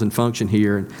in roles and function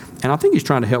here, and I think he's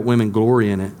trying to help women glory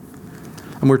in it.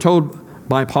 And we're told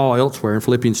by Paul elsewhere in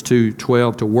Philippians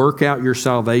 2:12 to work out your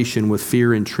salvation with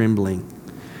fear and trembling.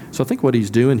 So I think what he's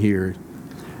doing here,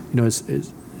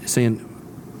 is saying,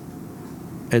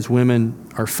 as women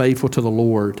are faithful to the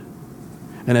Lord,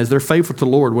 and as they're faithful to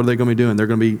the Lord, what are they going to be doing? They're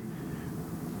going to be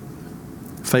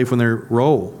faithful in their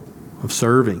role of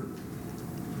serving.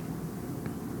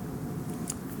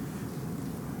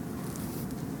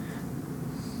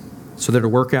 So they're to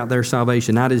work out their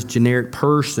salvation, not as generic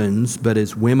persons, but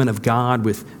as women of God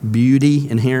with beauty,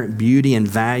 inherent beauty and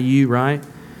value, right?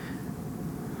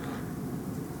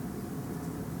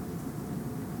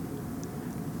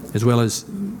 As well as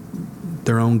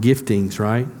their own giftings,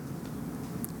 right?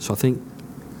 So I think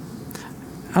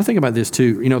about this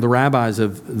too. The rabbis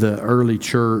of the early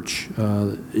church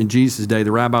in Jesus' day,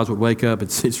 the rabbis would wake up.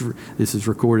 This is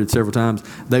recorded several times.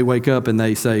 They wake up and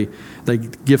they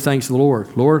give thanks to the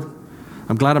Lord. Lord,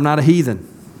 I'm glad I'm not a heathen.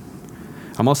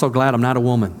 I'm also glad I'm not a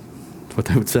woman. That's what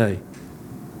they would say.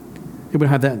 They would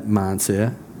have that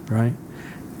mindset, right?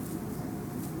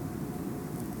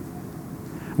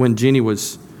 When Jenny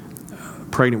was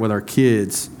pregnant with our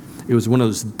kids, it was one of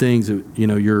those things that,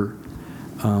 you're,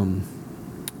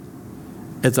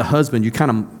 as a husband, you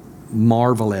kind of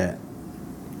marvel at.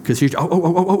 Because she's,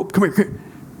 come here.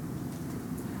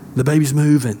 The baby's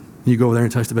moving. You go over there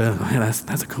and touch the baby. Oh, yeah,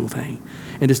 that's a cool thing.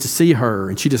 And just to see her,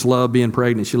 and she just loved being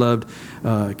pregnant. She loved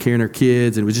carrying her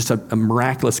kids. And it was just a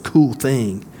miraculous, cool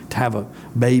thing to have a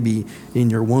baby in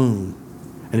your womb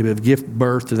and to give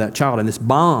birth to that child. And this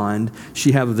bond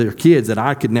she had with their kids that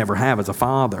I could never have as a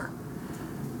father.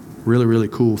 Really, really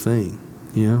cool thing,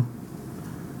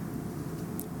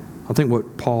 I think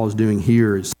what Paul is doing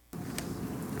here is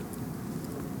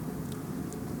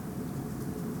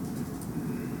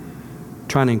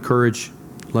trying to encourage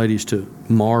ladies to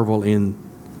marvel in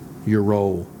your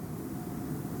role.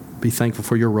 Be thankful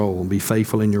for your role and be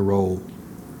faithful in your role.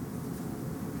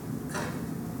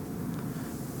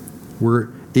 We're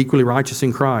equally righteous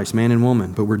in Christ, man and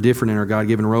woman, but we're different in our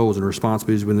God-given roles and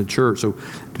responsibilities within the church. So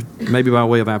maybe by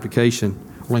way of application,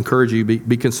 I'll encourage you,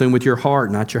 be consumed with your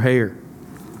heart, not your hair.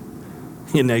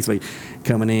 And next week,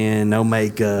 coming in, no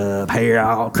makeup, hair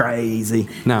all crazy.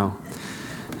 No.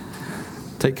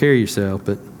 Take care of yourself,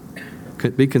 but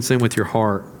be consumed with your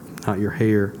heart, not your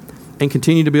hair. And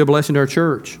continue to be a blessing to our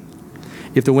church.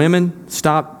 If the women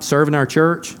stop serving our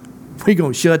church, we're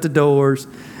going to shut the doors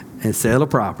and sell a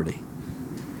property.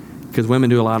 Because women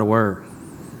do a lot of work,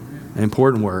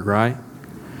 important work, right?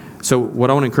 So what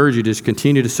I want to encourage you to is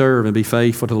continue to serve and be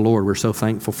faithful to the Lord. We're so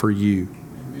thankful for you.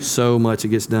 So much it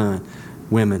gets done.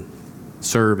 Women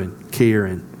serving,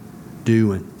 caring,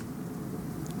 doing.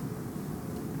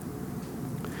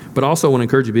 But also I want to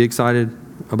encourage you to be excited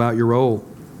about your role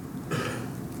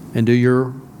and do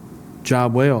your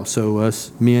job well so us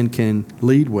men can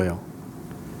lead well.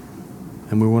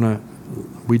 And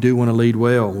we do want to lead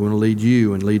well. We want to lead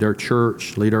you and lead our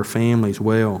church, lead our families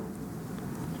well.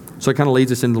 So it kind of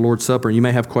leads us into the Lord's Supper. And you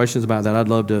may have questions about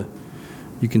that.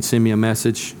 You can send me a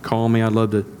message, call me. I'd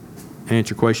love to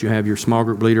answer your question. You have your small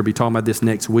group leader be talking about this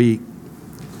next week.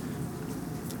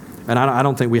 And I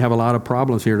don't think we have a lot of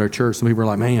problems here at our church. Some people are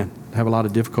like, man, I have a lot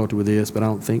of difficulty with this, but I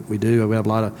don't think we do. We have a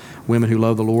lot of women who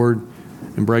love the Lord,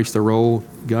 embrace the role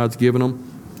God's given them.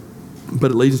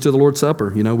 But it leads us to the Lord's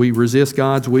Supper. We resist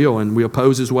God's will and we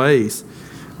oppose His ways,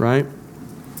 right?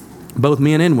 Both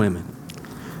men and women.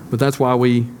 But that's why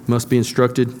we must be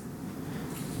instructed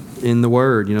in the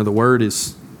Word. The Word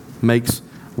makes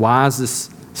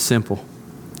wisest simple.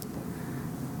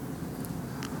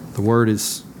 The Word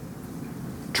is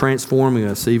transforming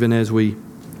us even as we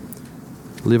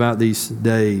live out these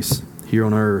days here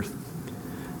on earth.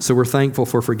 So we're thankful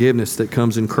for forgiveness that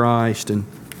comes in Christ. And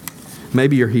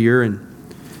maybe you're here and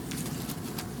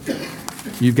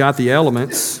you've got the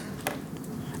elements.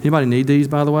 Anybody need these,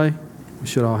 by the way? We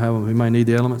should all have them. Anybody need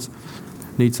the elements?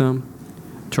 Need some?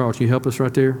 Charles, can you help us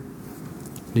right there?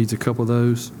 Needs a couple of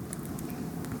those.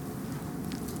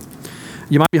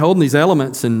 You might be holding these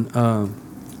elements, and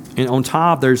on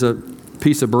top there's a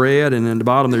piece of bread, and in the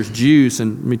bottom there's juice.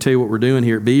 And let me tell you what we're doing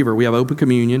here at Beaver. We have open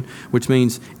communion, which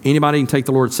means anybody can take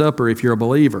the Lord's Supper if you're a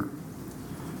believer.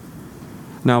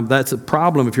 Now, that's a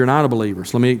problem if you're not a believer.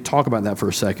 So let me talk about that for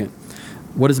a second.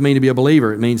 What does it mean to be a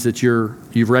believer? It means that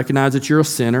you've recognized that you're a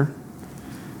sinner.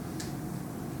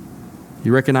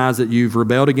 You recognize that you've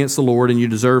rebelled against the Lord and you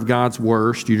deserve God's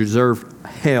worst. You deserve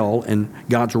hell and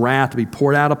God's wrath to be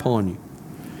poured out upon you.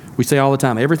 We say all the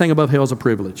time, everything above hell is a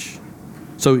privilege.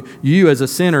 So you as a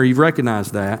sinner, you've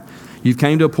recognized that. You've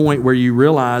came to a point where you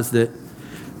realize that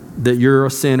you're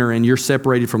a sinner and you're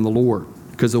separated from the Lord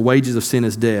because the wages of sin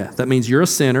is death. That means you're a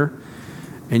sinner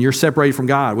and you're separated from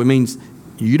God. Which means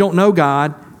you don't know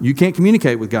God. You can't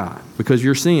communicate with God because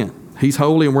you're sin. He's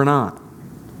holy and we're not.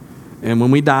 And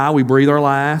when we die, we breathe our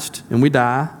last and we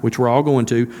die, which we're all going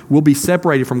to. We'll be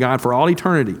separated from God for all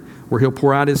eternity, where he'll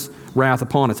pour out his wrath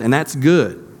upon us. And that's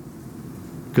good,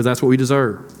 because that's what we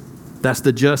deserve. That's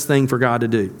the just thing for God to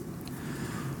do.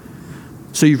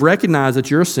 So you've recognized that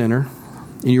you're a sinner,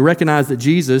 and you recognize that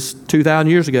Jesus,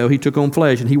 2,000 years ago, he took on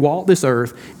flesh, and he walked this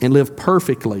earth and lived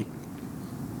perfectly.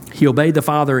 He obeyed the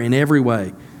Father in every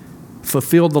way,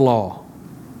 fulfilled the law.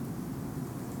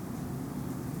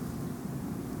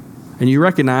 And you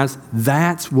recognize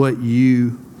that's what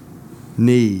you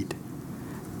need.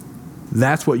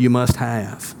 That's what you must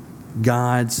have.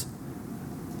 God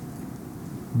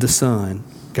the Son,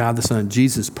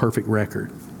 Jesus' perfect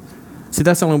record. See,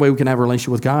 that's the only way we can have a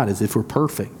relationship with God, is if we're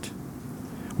perfect.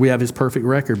 We have his perfect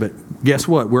record, but guess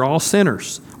what? We're all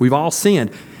sinners. We've all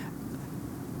sinned.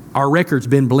 Our record's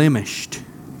been blemished,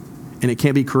 and it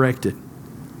can't be corrected.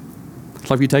 It's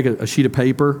like if you take a sheet of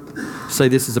paper, say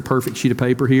this is a perfect sheet of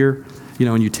paper here,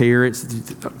 and you tear it,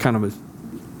 it's kind of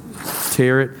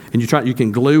tear it, and you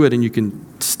can glue it and you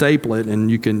can staple it and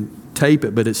you can tape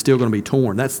it, but it's still going to be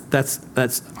torn.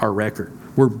 That's our record.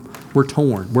 We're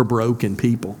torn. We're broken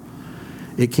people.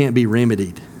 It can't be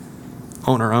remedied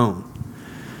on our own.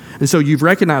 And so you've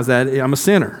recognized that I'm a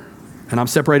sinner and I'm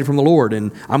separated from the Lord,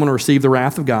 and I'm going to receive the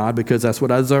wrath of God because that's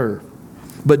what I deserve.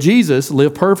 But Jesus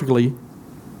lived perfectly,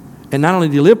 and not only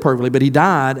did he live perfectly, but he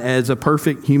died as a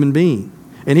perfect human being.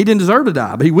 And he didn't deserve to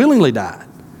die, but he willingly died.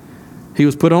 He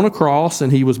was put on a cross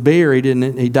and he was buried,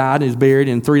 and he died and he was buried,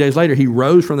 and 3 days later he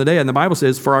rose from the dead. And the Bible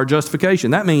says for our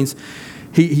justification. That means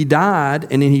he died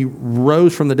and then he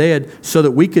rose from the dead so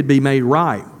that we could be made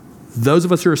right. Those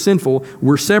of us who are sinful,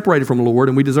 we're separated from the Lord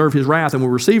and we deserve his wrath and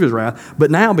we'll receive his wrath.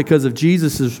 But now because of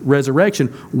Jesus'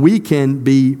 resurrection, we can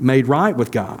be made right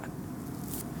with God.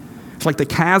 It's like the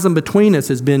chasm between us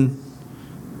has been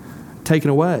taken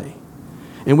away,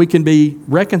 and we can be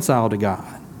reconciled to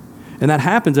God. And that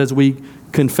happens as we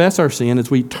confess our sin, as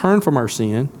we turn from our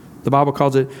sin. The Bible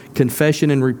calls it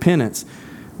confession and repentance.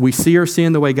 We see our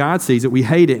sin the way God sees it. We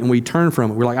hate it and we turn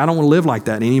from it. We're like, I don't want to live like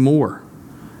that anymore.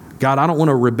 God, I don't want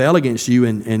to rebel against you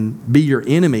and be your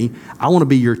enemy. I want to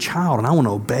be your child and I want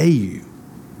to obey you.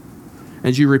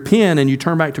 As you repent and you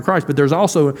turn back to Christ. But there's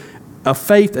also a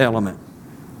faith element,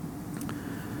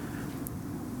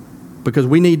 because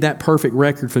we need that perfect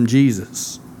record from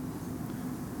Jesus.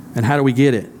 And how do we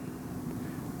get it?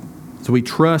 So we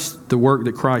trust the work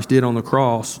that Christ did on the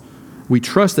cross. We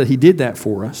trust that he did that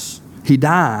for us. He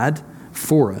died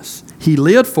for us. He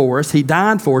lived for us. He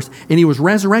died for us. And he was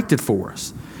resurrected for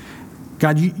us.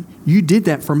 God, you did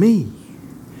that for me.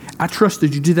 I trust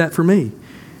that you did that for me.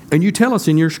 And you tell us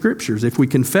in your scriptures, if we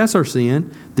confess our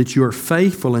sin, that you are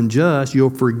faithful and just,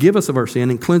 you'll forgive us of our sin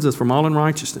and cleanse us from all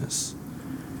unrighteousness.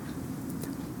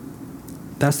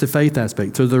 That's the faith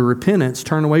aspect. So the repentance,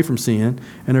 turn away from sin,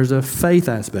 and there's a faith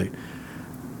aspect.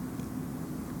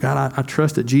 God, I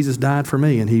trust that Jesus died for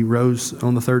me and he rose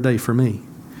on the third day for me.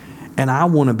 And I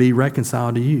want to be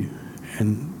reconciled to you.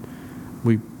 And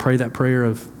we pray that prayer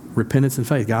of repentance and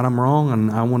faith. God, I'm wrong,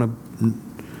 and I want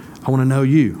to know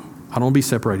you. I don't want to be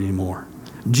separated anymore.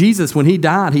 Jesus, when he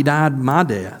died my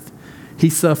death. He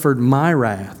suffered my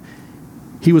wrath.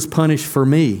 He was punished for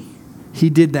me. He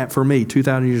did that for me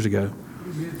 2,000 years ago.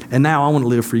 And now I want to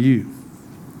live for you.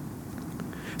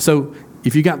 So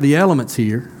if you got the elements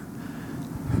here,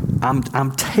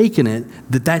 I'm taking it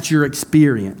that that's your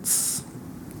experience.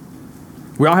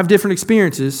 We all have different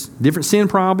experiences, different sin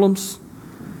problems,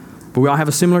 but we all have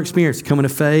a similar experience, coming to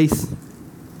faith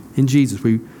in Jesus.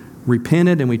 We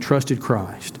repented and we trusted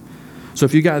Christ. So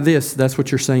if you got this, that's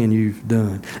what you're saying you've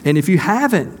done. And if you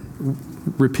haven't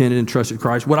repented and trusted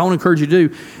Christ, what I want to encourage you to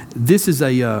do, this is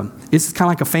it's kind of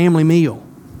like a family meal.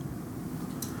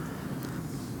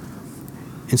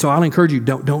 And so I'll encourage you,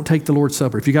 don't take the Lord's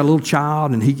Supper. If you got a little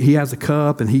child and he has a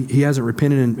cup and he hasn't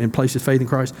repented and placed his faith in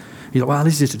Christ, you're like, well,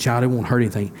 this is just a child, it won't hurt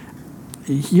anything.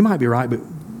 You might be right, but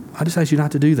I just ask you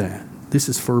not to do that. This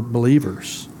is for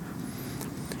believers.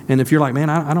 And if you're like, man,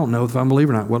 I don't know if I'm a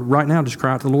believer or not, well, right now just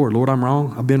cry out to the Lord. Lord, I'm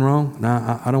wrong. I've been wrong.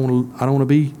 Now I don't want to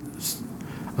be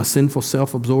a sinful,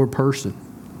 self-absorbed person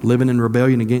living in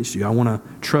rebellion against you. I want to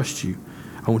trust you.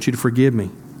 I want you to forgive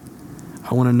me.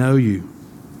 I want to know you.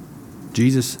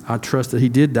 Jesus, I trust that he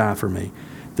did die for me,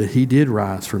 that he did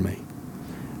rise for me.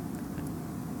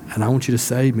 And I want you to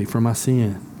save me from my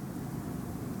sin.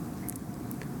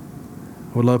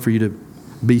 I would love for you to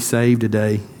be saved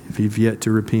today if you've yet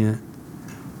to repent.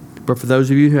 But for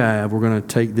those of you who have, we're going to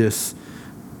take this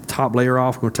top layer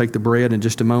off. We're going to take the bread in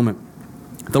just a moment.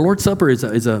 The Lord's Supper is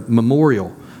a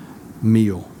memorial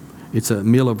meal. It's a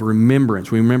meal of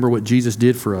remembrance. We remember what Jesus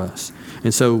did for us.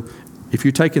 And so if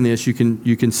you're taking this, you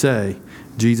can say,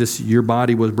 Jesus, your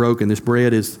body was broken. This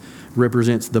bread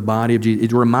represents the body of Jesus.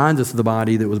 It reminds us of the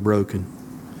body that was broken.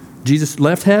 Jesus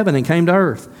left heaven and came to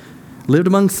earth, lived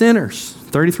among sinners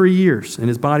 33 years, and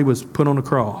his body was put on a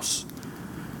cross.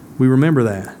 We remember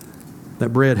that. That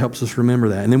bread helps us remember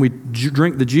that. And then we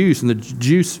drink the juice, and the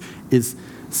juice is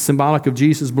symbolic of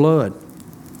Jesus' blood.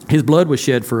 His blood was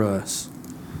shed for us.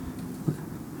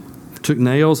 Took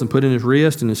nails and put in his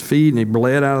wrist and his feet, and he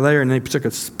bled out of there, and they took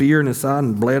a spear in his side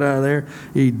and bled out of there.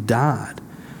 He died.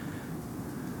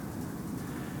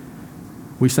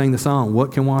 We sang the song,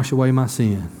 "What can wash away my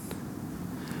sin?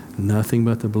 Nothing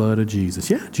but the blood of Jesus."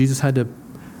 Yeah, Jesus had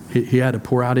to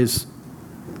pour out his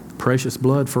precious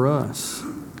blood for us.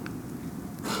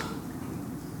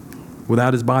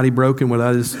 Without his body broken,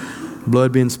 without his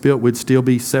blood being spilt, we'd still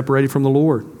be separated from the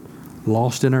Lord,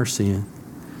 lost in our sin.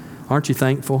 Aren't you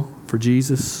thankful for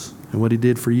Jesus and what he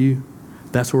did for you?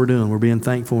 That's what we're doing. We're being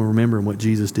thankful and remembering what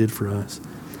Jesus did for us.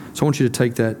 So I want you to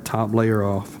take that top layer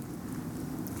off.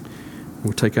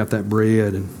 We'll take out that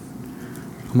bread, and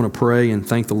I'm going to pray and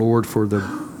thank the Lord for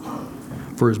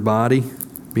his body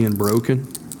being broken.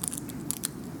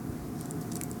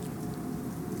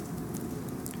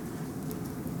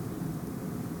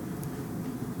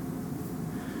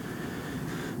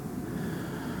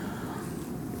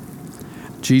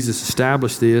 Jesus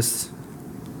established this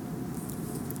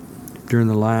during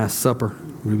the Last Supper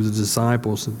with his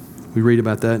disciples. We read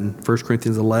about that in 1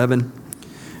 Corinthians 11.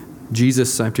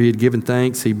 Jesus, after he had given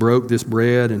thanks, he broke this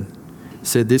bread and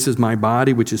said, "This is my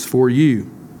body, which is for you.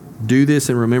 Do this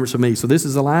in remembrance of me." So this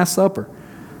is the Last Supper.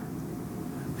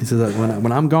 He says,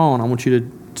 when I'm gone, I want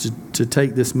you to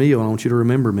take this meal, and I want you to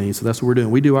remember me. So that's what we're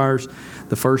doing. We do ours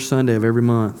the first Sunday of every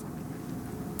month.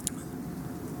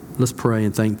 Let's pray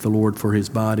and thank the Lord for his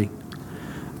body.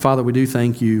 Father, we do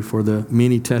thank you for the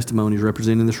many testimonies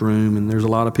represented in this room, and there's a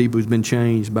lot of people who's been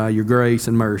changed by your grace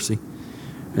and mercy.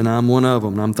 And I'm one of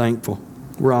them, and I'm thankful.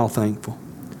 We're all thankful.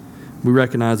 We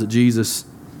recognize that Jesus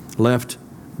left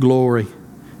glory,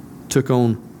 took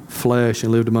on flesh,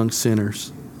 and lived among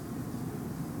sinners.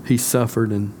 He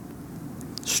suffered and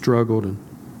struggled and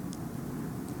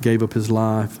gave up his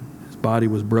life. His body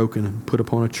was broken and put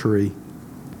upon a tree.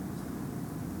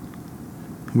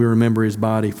 We remember his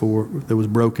body that was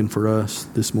broken for us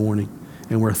this morning.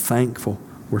 And we're thankful.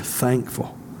 We're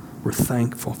thankful. We're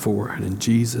thankful for it in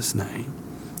Jesus' name.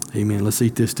 Amen. Let's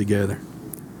eat this together.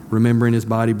 Remembering his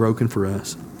body broken for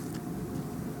us.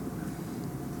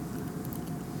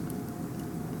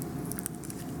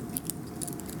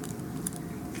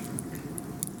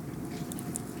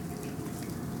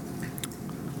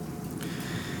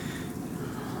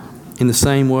 In the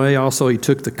same way, also he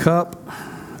took the cup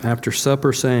after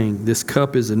supper, saying, "This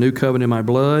cup is the new covenant in my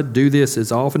blood. Do this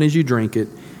as often as you drink it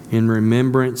in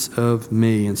remembrance of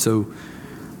me." And so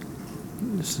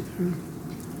this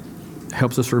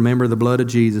helps us remember the blood of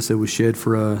Jesus that was shed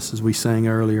for us, as we sang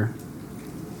earlier.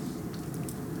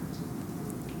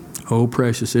 Oh,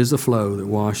 precious is the flow that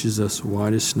washes us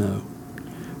white as snow.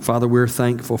 Father, we're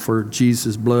thankful for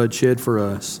Jesus' blood shed for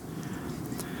us.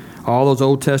 All those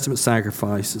Old Testament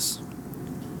sacrifices,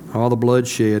 all the blood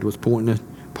shed was pointing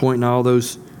all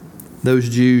those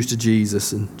Jews to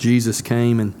Jesus. And Jesus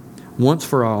came and once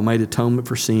for all made atonement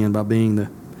for sin by being the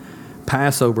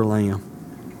Passover lamb,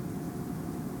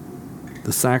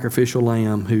 the sacrificial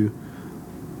lamb who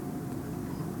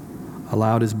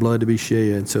allowed his blood to be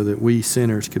shed so that we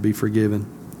sinners could be forgiven.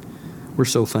 We're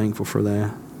so thankful for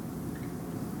that.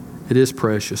 It is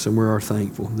precious, and we are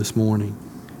thankful this morning.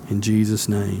 In Jesus'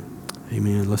 name,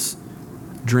 amen. Let's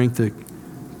drink the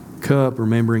cup,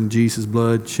 remembering Jesus'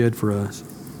 blood shed for us.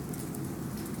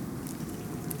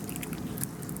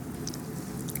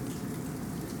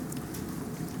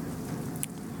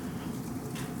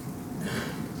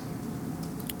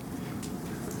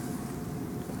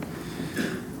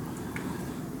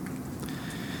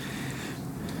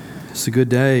 It's a good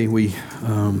day. We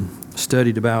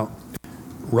studied about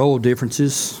role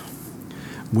differences,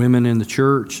 women in the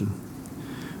church, and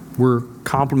we're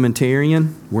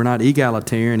complementarian. We're not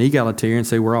egalitarian. Egalitarians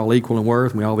say we're all equal in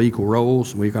worth, and we all have equal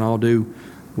roles, and we can all do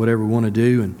whatever we want to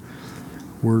do. And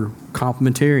we're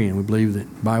complementarian. We believe that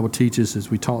the Bible teaches, as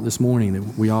we taught this morning,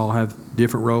 that we all have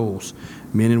different roles,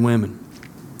 men and women,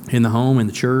 in the home, in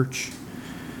the church.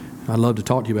 I'd love to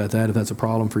talk to you about that if that's a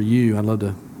problem for you. I'd love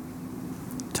to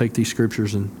take these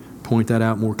scriptures and point that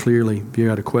out more clearly. If you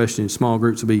got a question, small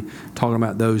groups will be talking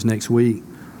about those next week.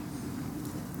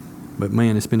 But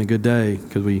man, it's been a good day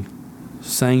because we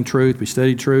sang truth, we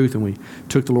studied truth, and we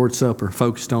took the Lord's Supper,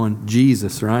 focused on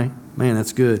Jesus, right? Man,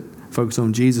 that's good. Focus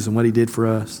on Jesus and what he did for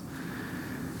us.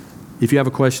 If you have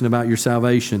a question about your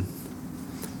salvation,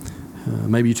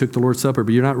 maybe you took the Lord's Supper,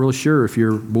 but you're not really sure if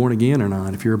you're born again or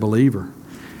not, if you're a believer.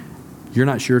 You're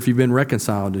not sure if you've been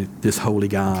reconciled to this holy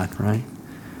God, right?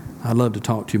 I'd love to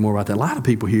talk to you more about that. A lot of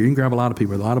people here. You can grab a lot of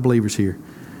people. A lot of believers here,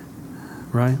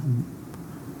 right?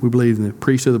 We believe in the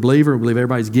priesthood of the believer. We believe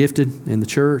everybody's gifted in the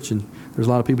church, and there's a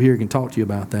lot of people here who can talk to you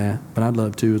about that, but I'd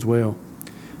love to as well.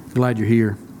 Glad you're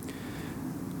here.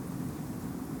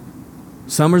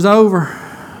 Summer's over.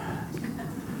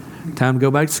 Time to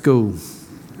go back to school.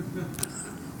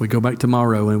 We go back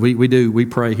tomorrow, and we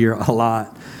pray here a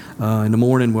lot. In the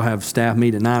morning, we'll have staff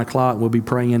meet at 9 o'clock. We'll be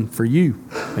praying for you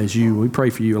we pray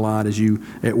for you a lot as you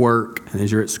at work and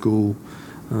as you're at school,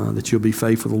 that you'll be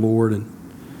faithful to the Lord,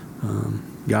 and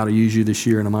God will use you this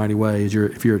year in a mighty way.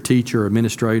 If you're a teacher or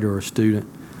administrator or a student.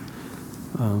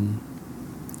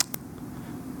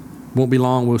 Won't be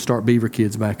long, we'll start Beaver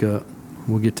Kids back up.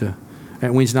 We'll get to,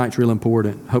 at Wednesday night's real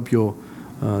important. Hope you'll,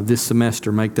 this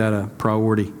semester, make that a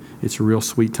priority. It's a real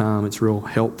sweet time. It's real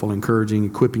helpful, encouraging,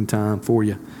 equipping time for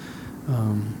you.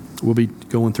 We'll be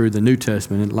going through the New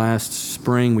Testament. And last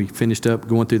spring, we finished up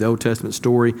going through the Old Testament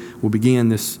story. We'll begin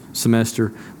this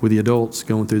semester with the adults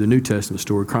going through the New Testament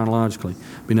story chronologically,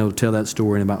 being able to tell that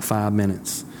story in about 5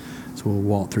 minutes. So we'll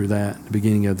walk through that at the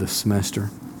beginning of the semester.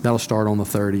 That'll start on the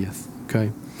 30th,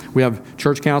 okay? We have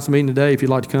church council meeting today. If you'd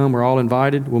like to come, we're all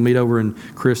invited. We'll meet over in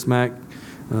Chris Mack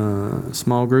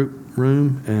small group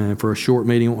room and for a short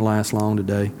meeting. It won't last long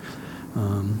today.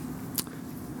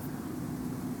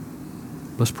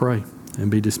 Let's pray and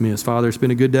be dismissed. Father, it's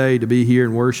been a good day to be here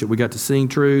and worship. We got to sing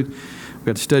truth. We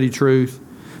got to study truth.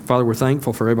 Father, we're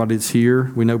thankful for everybody that's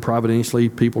here. We know providentially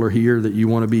people are here that you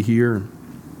want to be here, and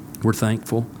we're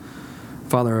thankful.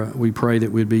 Father, we pray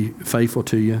that we'd be faithful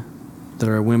to you, that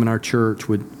our women, our church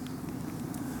would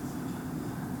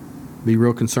be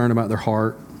real concerned about their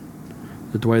heart,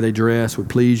 that the way they dress would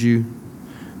please you,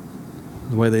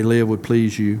 the way they live would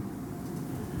please you.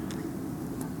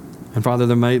 And Father,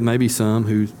 there may be some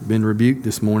who've been rebuked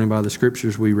this morning by the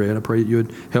scriptures we read. I pray that you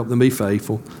would help them be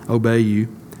faithful, obey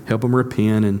you, help them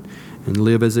repent and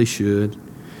live as they should.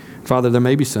 Father, there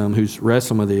may be some who's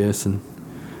wrestling with this and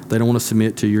they don't want to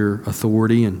submit to your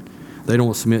authority and they don't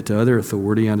want to submit to other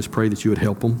authority. I just pray that you would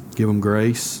help them, give them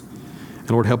grace.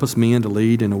 And Lord, help us men to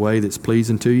lead in a way that's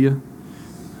pleasing to you,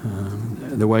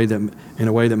 in a way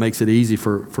that makes it easy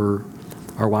for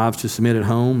our wives to submit at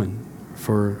home and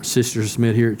for sisters to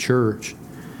submit here at church.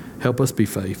 Help us be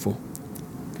faithful.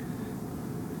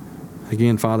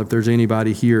 Again, Father, if there's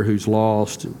anybody here who's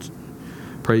lost,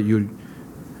 pray that you would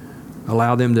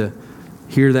allow them to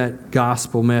hear that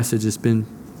gospel message that's been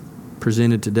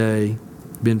presented today,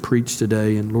 been preached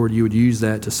today, and Lord, you would use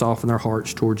that to soften their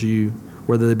hearts towards you,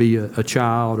 whether they be a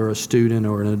child or a student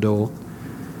or an adult.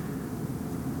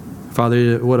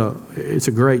 Father, it's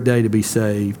a great day to be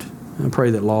saved. I pray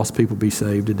that lost people be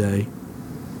saved today.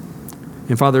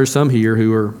 And Father, there's some here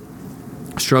who are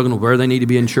struggling with where they need to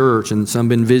be in church, and some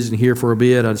been visiting here for a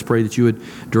bit. I just pray that you would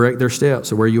direct their steps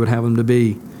to where you would have them to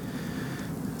be.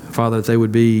 Father, that they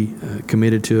would be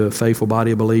committed to a faithful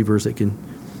body of believers that can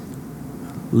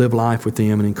live life with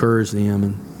them and encourage them,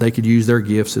 and they could use their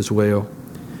gifts as well.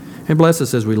 And bless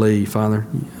us as we leave, Father.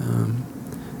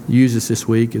 Use us this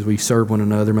week as we serve one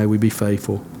another. May we be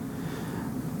faithful.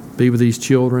 Be with these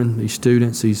children, these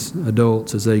students, these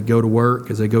adults as they go to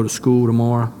work, as they go to school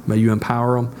tomorrow. May you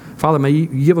empower them. Father, may you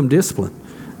give them discipline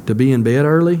to be in bed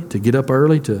early, to get up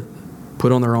early, to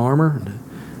put on their armor,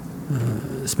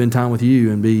 and spend time with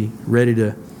you and be ready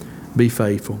to be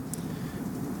faithful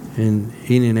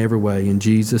in every way. In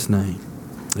Jesus' name,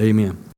 amen.